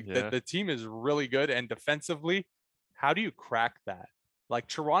you. Like, the team is really good, and defensively, how do you crack that? Like,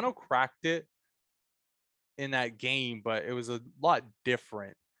 Toronto cracked it in that game, but it was a lot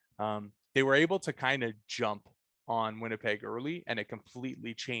different. They were able to kind of jump on Winnipeg early, and it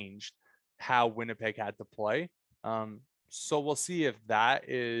completely changed how Winnipeg had to play. So we'll see if that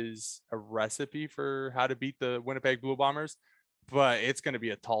is a recipe for how to beat the Winnipeg Blue Bombers, but it's going to be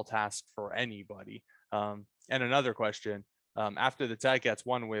a tall task for anybody. And another question, after the Ticats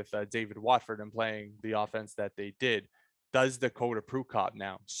won with David Watford and playing the offense that they did, does Dakota Prukop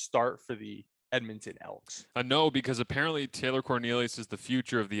now start for the Edmonton Elks? No, because apparently Taylor Cornelius is the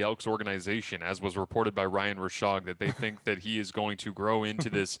future of the Elks organization, as was reported by Ryan Rashog, that they think that he is going to grow into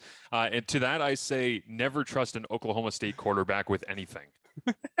this. And to that, I say, never trust an Oklahoma State quarterback with anything.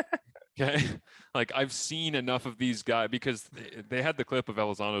 Okay. Like, I've seen enough of these guys, because they had the clip of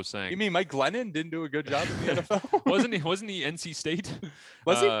Elizondo saying, you mean Mike Glennon didn't do a good job in the NFL? wasn't he NC State?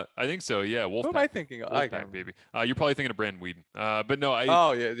 Was he? I think so. Yeah. Wolfpack. Who am I thinking of? Wolfpack, baby. You're probably thinking of Brandon Whedon. But no,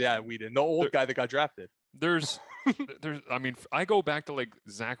 oh yeah, Whedon, the old guy that got drafted. There's, I mean, I go back to like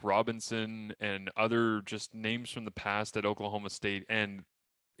Zach Robinson and other just names from the past at Oklahoma State. And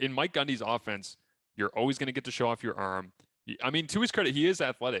in Mike Gundy's offense, you're always going to get to show off your arm. I mean, to his credit, he is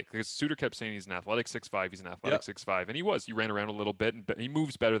athletic, because Suter kept saying he's an athletic 6'5", he's an athletic 6'5", and he was. He ran around a little bit, and he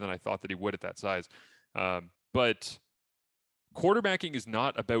moves better than I thought that he would at that size. But quarterbacking is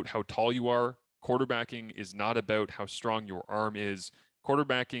not about how tall you are. Quarterbacking is not about how strong your arm is.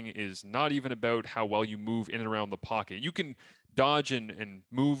 Quarterbacking is not even about how well you move in and around the pocket. You can dodge and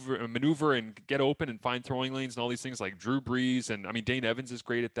move, maneuver and get open and find throwing lanes and all these things like Drew Brees. And I mean, Dane Evans is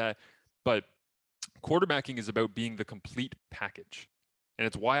great at that. But quarterbacking is about being the complete package. And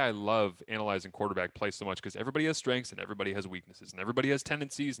it's why I love analyzing quarterback play so much, because everybody has strengths and everybody has weaknesses and everybody has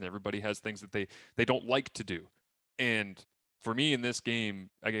tendencies and everybody has things that they don't like to do. And for me in this game,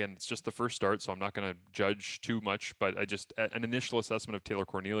 again, it's just the first start, so I'm not going to judge too much, but an initial assessment of Taylor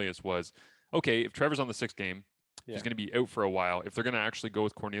Cornelius was, okay, if Trevor's on the 6th game, he's going to be out for a while. If they're going to actually go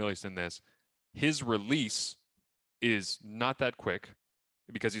with Cornelius in this, his release is not that quick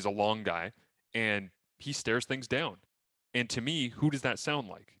because he's a long guy, and he stares things down. And to me, who does that sound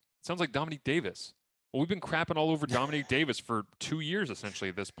like? It sounds like Dominique Davis. Well, we've been crapping all over Dominique Davis for 2 years essentially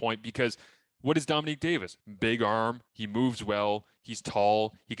at this point, because what is Dominique Davis? Big arm. He moves well. He's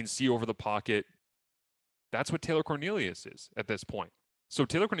tall. He can see over the pocket. That's what Taylor Cornelius is at this point. So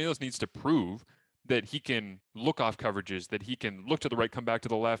Taylor Cornelius needs to prove that he can look off coverages, that he can look to the right, come back to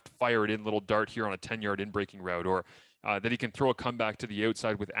the left, fire it in, little dart here on a 10-yard in-breaking route, or that he can throw a comeback to the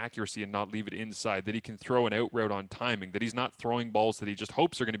outside with accuracy and not leave it inside, that he can throw an out route on timing, that he's not throwing balls that he just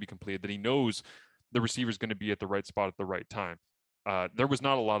hopes are going to be completed, that he knows the receiver is going to be at the right spot at the right time. There was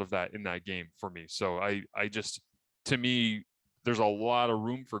not a lot of that in that game for me. So I just, to me, there's a lot of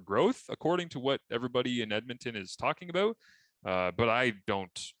room for growth according to what everybody in Edmonton is talking about. But I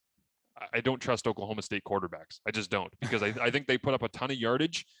don't trust Oklahoma State quarterbacks. I just don't, because I think they put up a ton of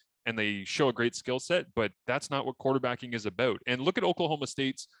yardage and they show a great skill set, but that's not what quarterbacking is about. And look at Oklahoma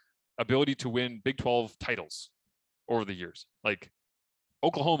State's ability to win Big 12 titles over the years. Like,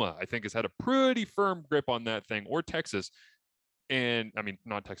 Oklahoma, I think, has had a pretty firm grip on that thing, or Texas. And I mean,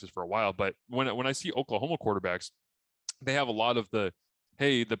 not Texas for a while, but when I see Oklahoma quarterbacks, they have a lot of the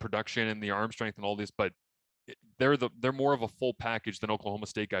production and the arm strength and all this, but they're more of a full package than Oklahoma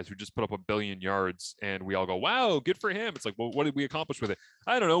State guys who just put up 1 billion yards and we all go, wow, good for him. It's like, well, what did we accomplish with it?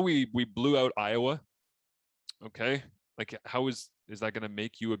 I don't know. We blew out Iowa. Okay. Like, how is that going to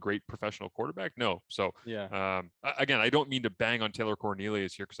make you a great professional quarterback? No. So yeah. Again, I don't mean to bang on Taylor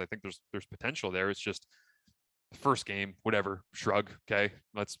Cornelius here, because I think there's potential there. It's just the first game, whatever, shrug. Okay,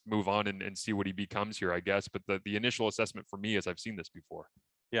 let's move on and see what he becomes here, I guess. But the initial assessment for me is, I've seen this before.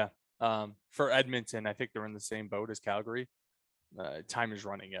 Yeah. For Edmonton, I think they're in the same boat as Calgary. Time is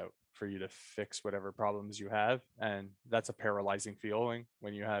running out for you to fix whatever problems you have, and that's a paralyzing feeling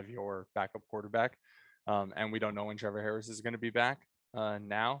when you have your backup quarterback. And we don't know when Trevor Harris is going to be back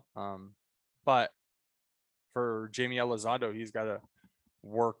now. But for Jamie Elizondo, he's got to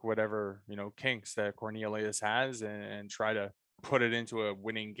work whatever, kinks that Cornelius has and try to put it into a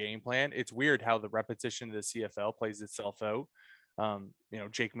winning game plan. It's weird how the repetition of the CFL plays itself out.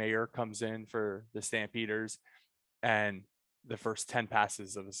 Jake Mayer comes in for the Stampeders, and the first 10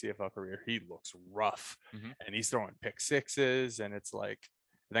 passes of a CFL career, he looks rough, and he's throwing pick sixes, and it's like,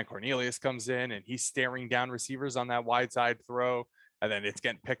 and then Cornelius comes in and he's staring down receivers on that wide side throw, and then it's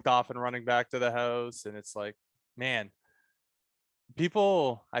getting picked off and running back to the house. And it's like, man,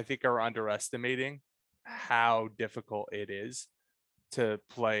 people, I think, are underestimating how difficult it is to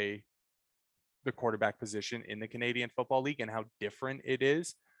play the quarterback position in the Canadian Football League and how different it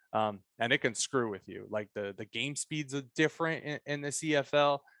is. And it can screw with you. Like, the game speeds are different in the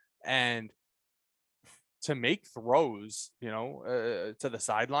CFL, and to make throws, to the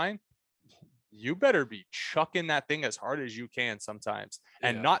sideline, you better be chucking that thing as hard as you can sometimes,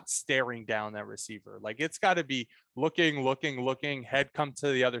 and not staring down that receiver. Like, it's got to be looking, head come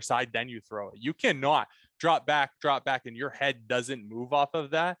to the other side, then you throw it. You cannot drop back, and your head doesn't move off of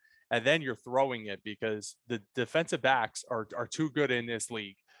that, and then you're throwing it, because the defensive backs are too good in this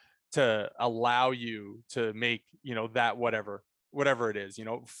league to allow you to make, that whatever it is,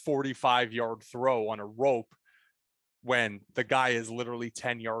 45-yard throw on a rope when the guy is literally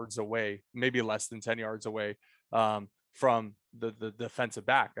 10 yards away, maybe less than 10 yards away from the defensive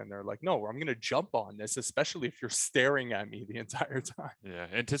back. And they're like, no, I'm going to jump on this, especially if you're staring at me the entire time. Yeah.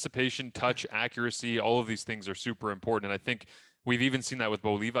 Anticipation, touch, accuracy, all of these things are super important. And I think we've even seen that with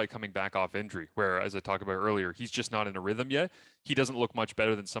Bo Levi coming back off injury, where, as I talked about earlier, he's just not in a rhythm yet. He doesn't look much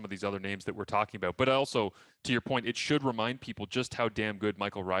better than some of these other names that we're talking about. But also, to your point, it should remind people just how damn good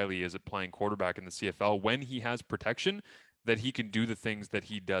Michael Riley is at playing quarterback in the CFL when he has protection, that he can do the things that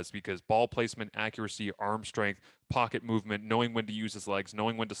he does, because ball placement, accuracy, arm strength, pocket movement, knowing when to use his legs,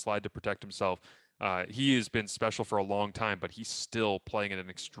 knowing when to slide to protect himself. He has been special for a long time, but he's still playing at an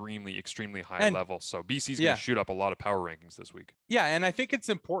extremely, extremely high level. So BC's going to shoot up a lot of power rankings this week. Yeah, and I think it's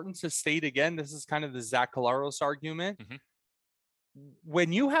important to state again, this is kind of the Zach Collaros argument.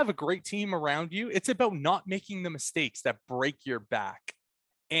 When you have a great team around you, it's about not making the mistakes that break your back.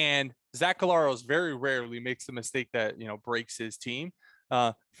 And Zach Collaros very rarely makes the mistake that, breaks his team.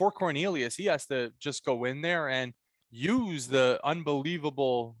 For Cornelius, he has to just go in there and use the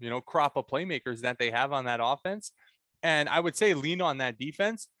unbelievable, crop of playmakers that they have on that offense. And I would say lean on that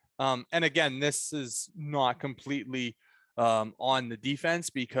defense. And again, this is not completely on the defense,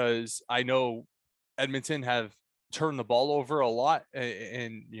 because I know Edmonton have turned the ball over a lot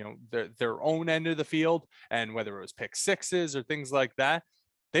in, their own end of the field. And whether it was pick sixes or things like that,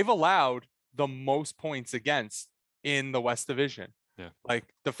 they've allowed the most points against in the West Division. Yeah. Like,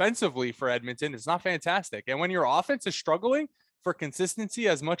 defensively for Edmonton, it's not fantastic. And when your offense is struggling for consistency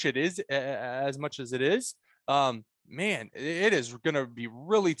as much as it is, man, it is going to be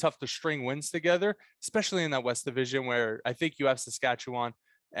really tough to string wins together, especially in that West Division where I think you have Saskatchewan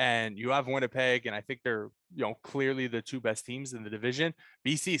and you have Winnipeg, and I think they're, clearly the two best teams in the division.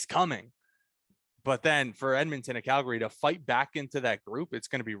 BC's coming. But then for Edmonton and Calgary to fight back into that group, it's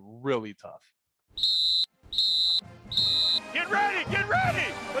going to be really tough. Get ready! Get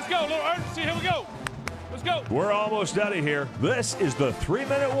ready! Let's go. A little urgency. Here we go. Let's go. We're almost out of here. This is the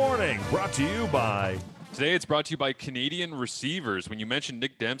 3-minute warning brought to you by... Today it's brought to you by Canadian Receivers. When you mentioned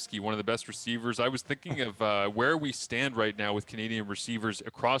Nick Dembski, one of the best receivers, I was thinking of where we stand right now with Canadian receivers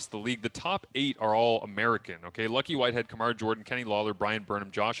across the league. The top 8 are all American, okay? Lucky Whitehead, Kamar Jordan, Kenny Lawler, Brian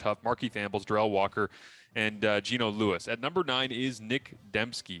Burnham, Josh Huff, Markeith Ambles, Darrell Walker, and Geno Lewis. At number 9 is Nick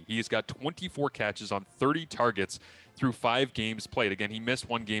Dembski. He has got 24 catches on 30 targets through 5 games played. Again, he missed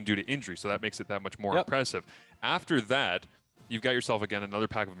 1 game due to injury, so that makes it that much more impressive. After that, you've got yourself, again, another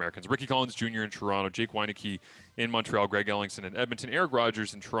pack of Americans. Ricky Collins Jr. in Toronto, Jake Weineke in Montreal, Greg Ellingson in Edmonton, Eric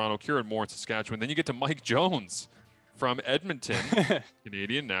Rogers in Toronto, Kieran Moore in Saskatchewan. Then you get to Mike Jones from Edmonton,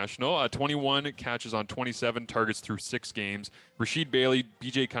 Canadian national. 21 catches on 27 targets through 6 games. Rasheed Bailey,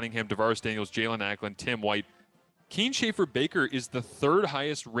 BJ Cunningham, Davaris Daniels, Jalen Ackland, Tim White. Keen Schaefer-Baker is the 3rd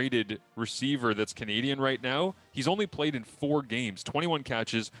highest rated receiver that's Canadian right now. He's only played in 4 games, 21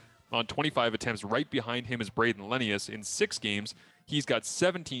 catches on 25 attempts. Right behind him is Braden Lenius. In 6 games, he's got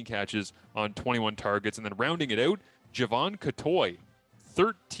 17 catches on 21 targets. And then rounding it out, Javon Catoy,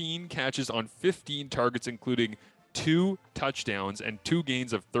 13 catches on 15 targets, including 2 touchdowns and 2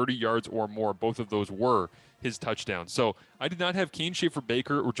 gains of 30 yards or more. Both of those were his touchdowns. So I did not have Keen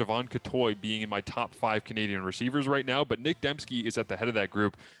Schaefer-Baker or Javon Catoy being in my top 5 Canadian receivers right now, but Nick Dembski is at the head of that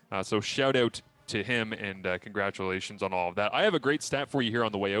group. So shout out to him, and congratulations on all of that. I have a great stat for you here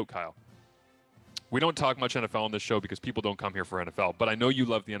on the way out, Kyle. We don't talk much NFL on this show because people don't come here for NFL, but I know you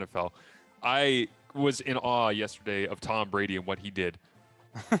love the NFL. I was in awe yesterday of Tom Brady and what he did.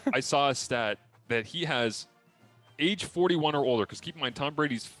 I saw a stat that he has age 41 or older, because keep in mind, Tom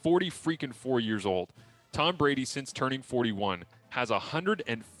Brady's 4 years old. Tom Brady, since turning 41, has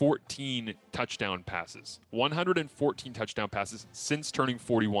 114 touchdown passes. 114 touchdown passes since turning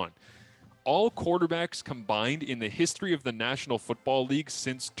 41. All quarterbacks combined in the history of the National Football League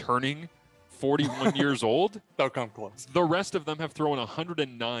since turning 41 years old, Don't come close. the rest of them have thrown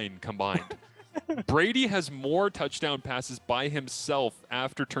 109 combined. Brady has more touchdown passes by himself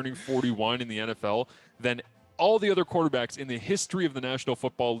after turning 41 in the NFL than all the other quarterbacks in the history of the National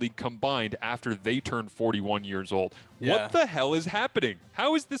Football League combined after they turned 41 years old. Yeah. What the hell is happening?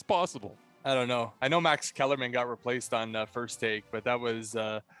 How is this possible? I don't know. I know Max Kellerman got replaced on First Take, but that was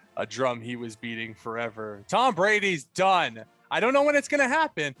a drum he was beating forever. Tom Brady's done. I don't know when it's going to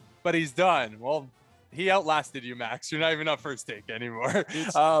happen, but he's done. Well, he outlasted you, Max. You're not even on First Take anymore.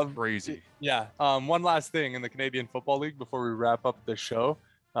 It's crazy. Yeah. One last thing in the Canadian Football League before we wrap up the show.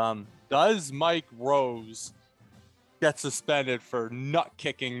 Does Mike Rose get suspended for nut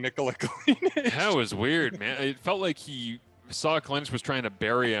kicking Nikola Kalinic? That was weird, man. It felt like he saw Kalinic was trying to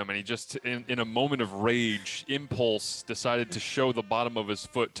bury him, and he just, in a moment of rage, impulse, decided to show the bottom of his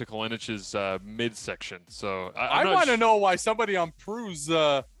foot to Kalinic's midsection. So I want to know why somebody on Prue's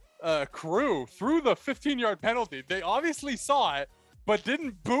crew threw the 15-yard penalty. They obviously saw it, but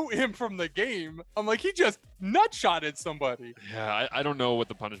didn't boot him from the game. I'm like, he just nut-shotted somebody. Yeah, I don't know what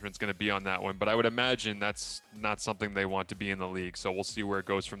the punishment's going to be on that one, but I would imagine that's not something they want to be in the league. So we'll see where it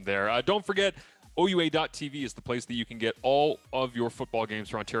goes from there. Don't forget, OUA.TV is the place that you can get all of your football games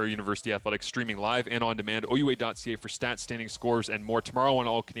for Ontario University Athletics streaming live and on demand. OUA.ca for stats, standings, scores, and more. Tomorrow on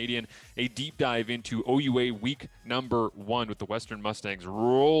All Canadian, a deep dive into OUA week number 1 with the Western Mustangs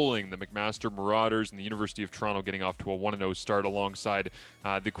rolling the McMaster Marauders and the University of Toronto getting off to a 1-0 start alongside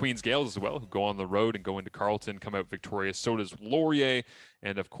the Queen's Gales as well, who go on the road and go into Carleton, come out victorious. So does Laurier,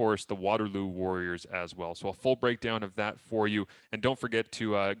 and of course the Waterloo Warriors as well. So a full breakdown of that for you. And don't forget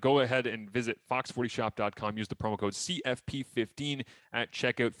to go ahead and visit fox40shop.com. Use the promo code CFP15 at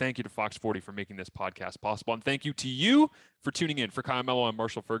checkout. Thank you to Fox 40 for making this podcast possible. And thank you to you for tuning in. For Kyle Mello, I'm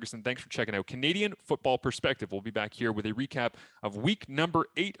Marshall Ferguson. Thanks for checking out Canadian Football Perspective. We'll be back here with a recap of week number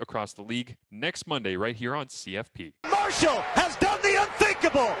 8 across the league next Monday right here on CFP. Marshall has done the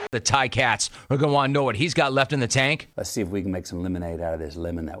unthinkable. The Ticats are going to want to know what he's got left in the tank. Let's see if we can make some lemonade out of this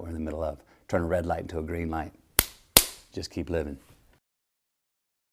lemon that we're in the middle of. Turn a red light into a green light. Just keep living.